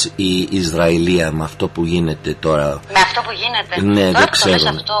μέρος η Ισραηλία με αυτό που γίνεται τώρα. Με αυτό που γίνεται. Ναι, τώρα δεν ξέρω.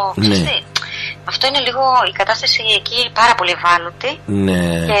 Αυτό είναι λίγο η κατάσταση εκεί πάρα πολύ ευάλωτη. Ναι.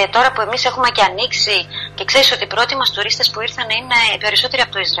 Και τώρα που εμείς έχουμε και ανοίξει και ξέρεις ότι οι πρώτοι μας τουρίστες που ήρθαν είναι οι περισσότεροι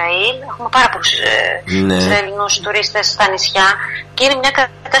από το Ισραήλ. Έχουμε πάρα πολλούς Ισραηλινούς τουρίστες στα νησιά. Και είναι μια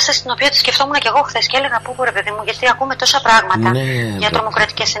κατάσταση στην οποία τη σκεφτόμουν και εγώ χθες και έλεγα πού ρε παιδί μου, γιατί ακούμε τόσα πράγματα για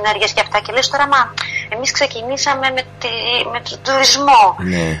τρομοκρατικές ενέργειες και αυτά. Και λες τώρα, μα εμείς ξεκινήσαμε με τον τουρισμό.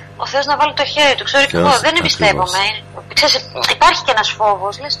 Ο Θεός να βάλει το χέρι του, ξέρω και εγώ, δεν εμπιστεύομαι. Ξέρεις, υπάρχει και ένας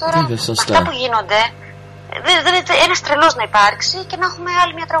φόβος. Λες τώρα, αυτά που γίνονται, ένας τρελός να υπάρξει και να έχουμε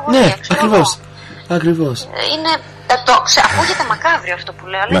άλλη μια τραγωδία. Ναι, ακριβώς. Είναι, ακούγεται μακάβριο αυτό που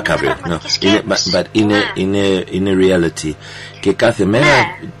λέω, αλλά είναι μια πραγματική σκέψη. Είναι reality. Και κάθε μέρα,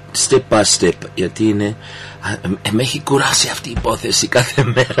 step by step, γιατί είναι... με έχει κουράσει αυτή η υπόθεση κάθε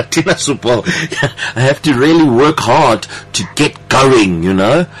μέρα. Τι να σου πω. I have to really work hard to get going, you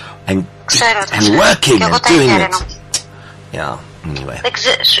know, and working and doing it. Yeah, anyway.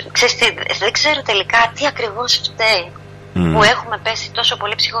 Δεν ξέρω τελικά τι ακριβώς φταίει που έχουμε πέσει τόσο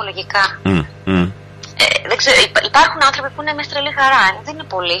πολύ ψυχολογικά. Δεν ξέρω, υπάρχουν άνθρωποι που είναι με στρελή χαρά, δεν είναι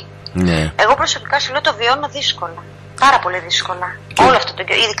πολλοί. Εγώ προσωπικά σου λέω το βιώνω δύσκολα. Πάρα πολύ δύσκολα. Όλο αυτό το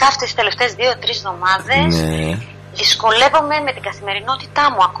καιρό, ειδικά αυτές τις τελευταίες 2-3 εβδομάδες. Δυσκολεύομαι με την καθημερινότητά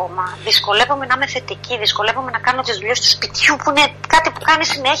μου ακόμα. Δυσκολεύομαι να είμαι θετική. Δυσκολεύομαι να κάνω τις δουλειές του σπιτιού που είναι κάτι που κάνει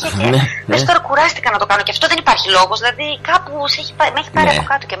συνέχεια. Και λες τώρα κουράστηκα να το κάνω. Και αυτό δεν υπάρχει λόγος. Δηλαδή κάπου με έχει πάρει από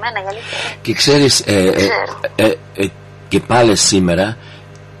κάτω και εμένα η αλήθεια. Και ξέρεις, και πάλι σήμερα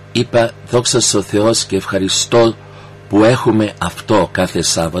είπα δόξα στο Θεός και ευχαριστώ που έχουμε αυτό κάθε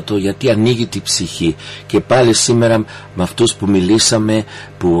Σάββατο, γιατί ανοίγει τη ψυχή. Και πάλι σήμερα με αυτούς που μιλήσαμε,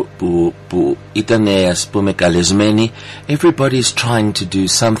 που ήταν, ας πούμε, καλεσμένοι, everybody is trying to do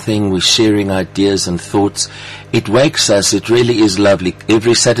something, we're sharing ideas and thoughts. It wakes us, it really is lovely.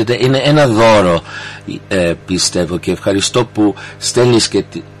 Every Saturday είναι ένα δώρο, πιστεύω, και ευχαριστώ που στέλνεις και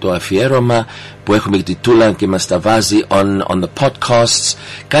το αφιέρωμα που έχουμε τη Τούλα και μας τα βάζει on the podcasts.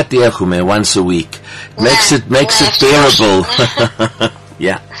 Κάτι έχουμε once a week. Makes it bearable.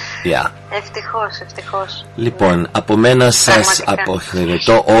 Yeah. Ευτυχώς. Λοιπόν, από μένα σας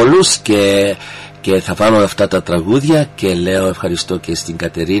αποχαιρετώ όλους και θα βάλω αυτά τα τραγούδια και λέω ευχαριστώ και στην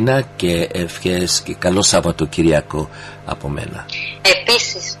Κατερίνα και ευχές και καλό Σαββατοκυριακό από μένα.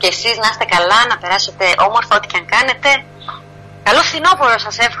 Επίσης και εσείς να είστε καλά, να περάσετε όμορφα ό,τι και αν κάνετε. Καλό φθινόπωρο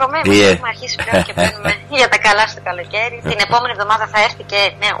σας εύχομαι. Έχουμε αρχίσει πλέον και παίρνουμε για τα καλά στο καλοκαίρι. Την επόμενη εβδομάδα θα έρθει και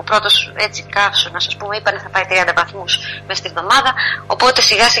ο πρώτος έτσι καύσωνα, ας πούμε, είπανε θα πάει 30 βαθμούς μέσα στη εβδομάδα. Οπότε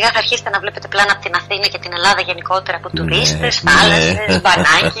σιγά σιγά θα αρχίσετε να βλέπετε πλάνα από την Αθήνα και την Ελλάδα γενικότερα από τουρίστες, θάλασσες,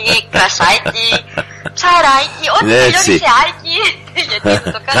 μπανάκι, κρασάκι, ψαράκι, ό,τι τελειώνει σε άρκι.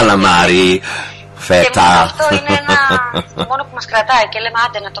 Καλαμάρι, φέτα. Και αυτό είναι ένα μόνο που μας κρατάει και λέμε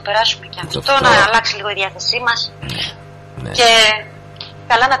άντε να το περάσουμε και αυτό, να αλλάξει λίγο η διάθεσή μας. Και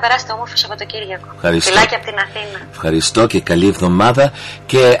καλά να περάσετε όμορφο Σαββατοκύριακο. Φιλάκια από την Αθήνα. Ευχαριστώ και καλή εβδομάδα.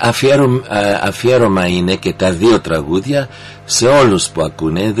 Και αφιέρωμα είναι και τα δύο τραγούδια σε όλους που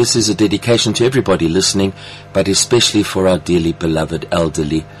ακούνε. This is a dedication to everybody listening, but especially for our dearly beloved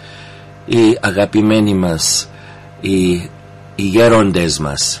elderly. Οι αγαπημένοι μας, οι γέροντες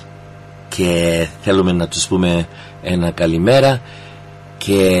μας, και θέλουμε να τους πούμε ένα καλημέρα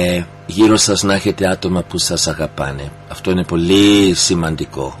και γύρω σας να έχετε άτομα που σας αγαπάνε. Αυτό είναι πολύ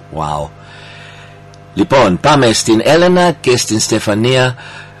σημαντικό. Wow. Λοιπόν, πάμε στην Έλενα και στην Στεφανία.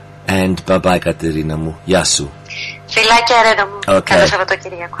 And bye bye Κατερίνα μου. Γεια σου. Φιλάκια Ρένο μου. Καλό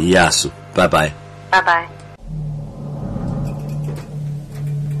Σαββατοκύριακο. Γεια σου. Bye bye. Bye bye.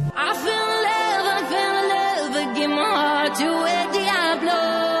 heart to El Diablo,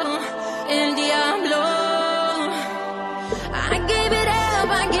 El Diablo. I gave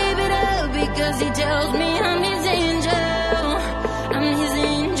it up because he tells me I'm his angel, I'm his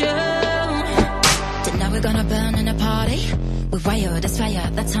angel. Tonight we're gonna burn in a party. We wired as fire,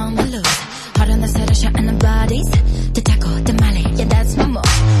 that's how we lose. Heart on the set, and the bodies. The taco, the male, yeah, that's my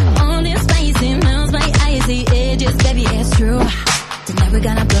move. All this spicy melts my icy edges, baby, it's true. Tonight we're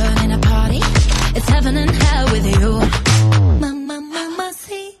gonna burn in a party. It's heaven and hell with you. Mama, mama,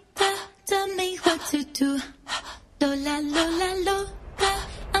 see, tell me what to do. Lola, Lola, Lola,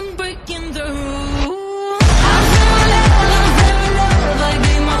 I'm breaking the rules. I fell in love, I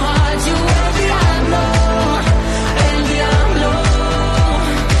gave my heart to El Diablo, El Diablo.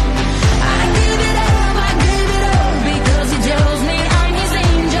 I give it up because he tells me I'm his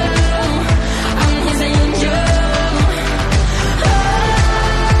angel, I'm his angel.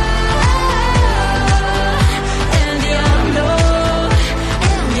 El Diablo,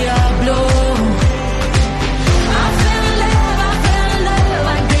 El Diablo. I fell in love,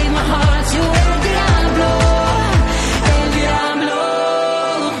 I gave my heart to El Diablo, El Diablo.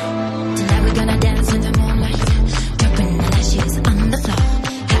 Tonight we're gonna dance in the moonlight, dropping the lashes on the floor.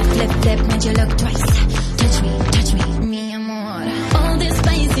 Half flip, made you look twice. Touch me, mi amor. All this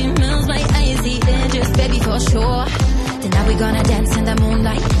spicy melts my icy edges, baby, for sure. Tonight we're gonna dance in the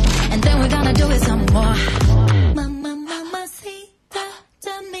moonlight, and then we're gonna do it some more. Mama, mama, see,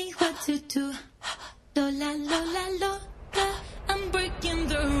 tell me what to do. Lola, Lola, Lola, I'm breaking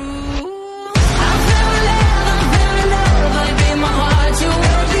the rules. I fell in love, I gave my heart to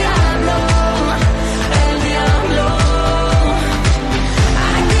El Diablo, El Diablo.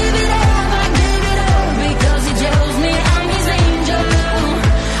 I give it up because he tells me I'm his angel,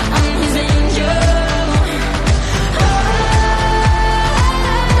 I'm his angel.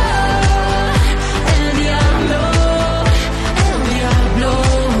 El Diablo, El Diablo.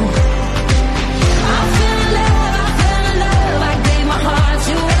 I fell in love, I gave my heart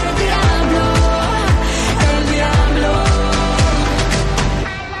to El Diablo, El Diablo.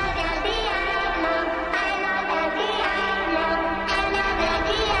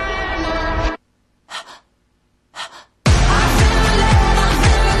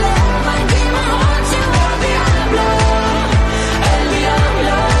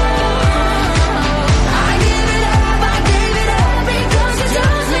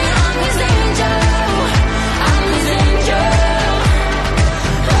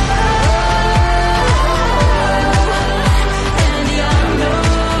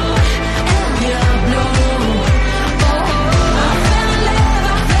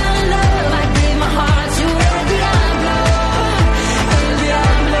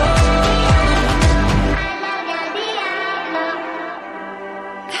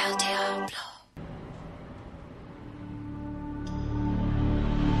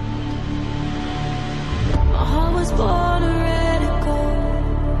 My heart was born a radical,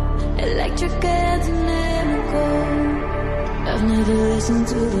 electric and dynamical. I've never listened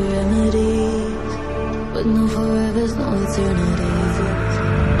to the remedies, but no forever's no eternities.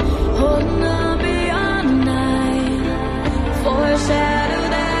 Holding on beyond the night, for a shadow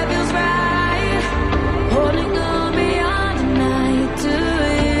that feels right. Holding on beyond the night to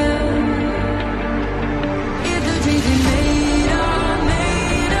you. If the dreams we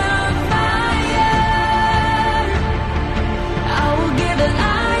made of fire, I will give it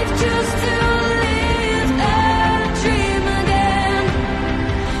life just to live and dream again.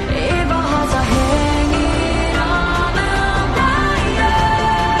 If our hearts are hanging on the wire,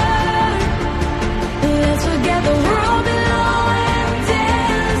 let's forget the world below and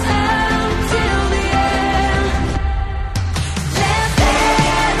dance until the end. Let's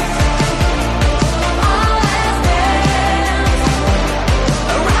dance, oh let's dance,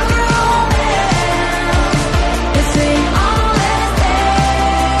 around the romance. Let's sing, oh let's dance.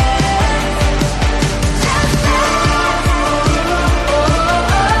 Let's dance, oh,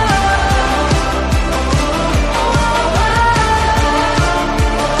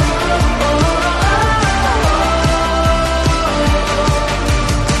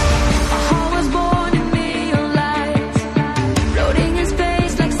 I was born in neon lights, floating in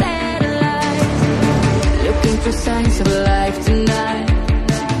space like satellites, looking for signs of life tonight,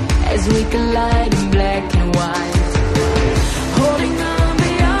 as we collide in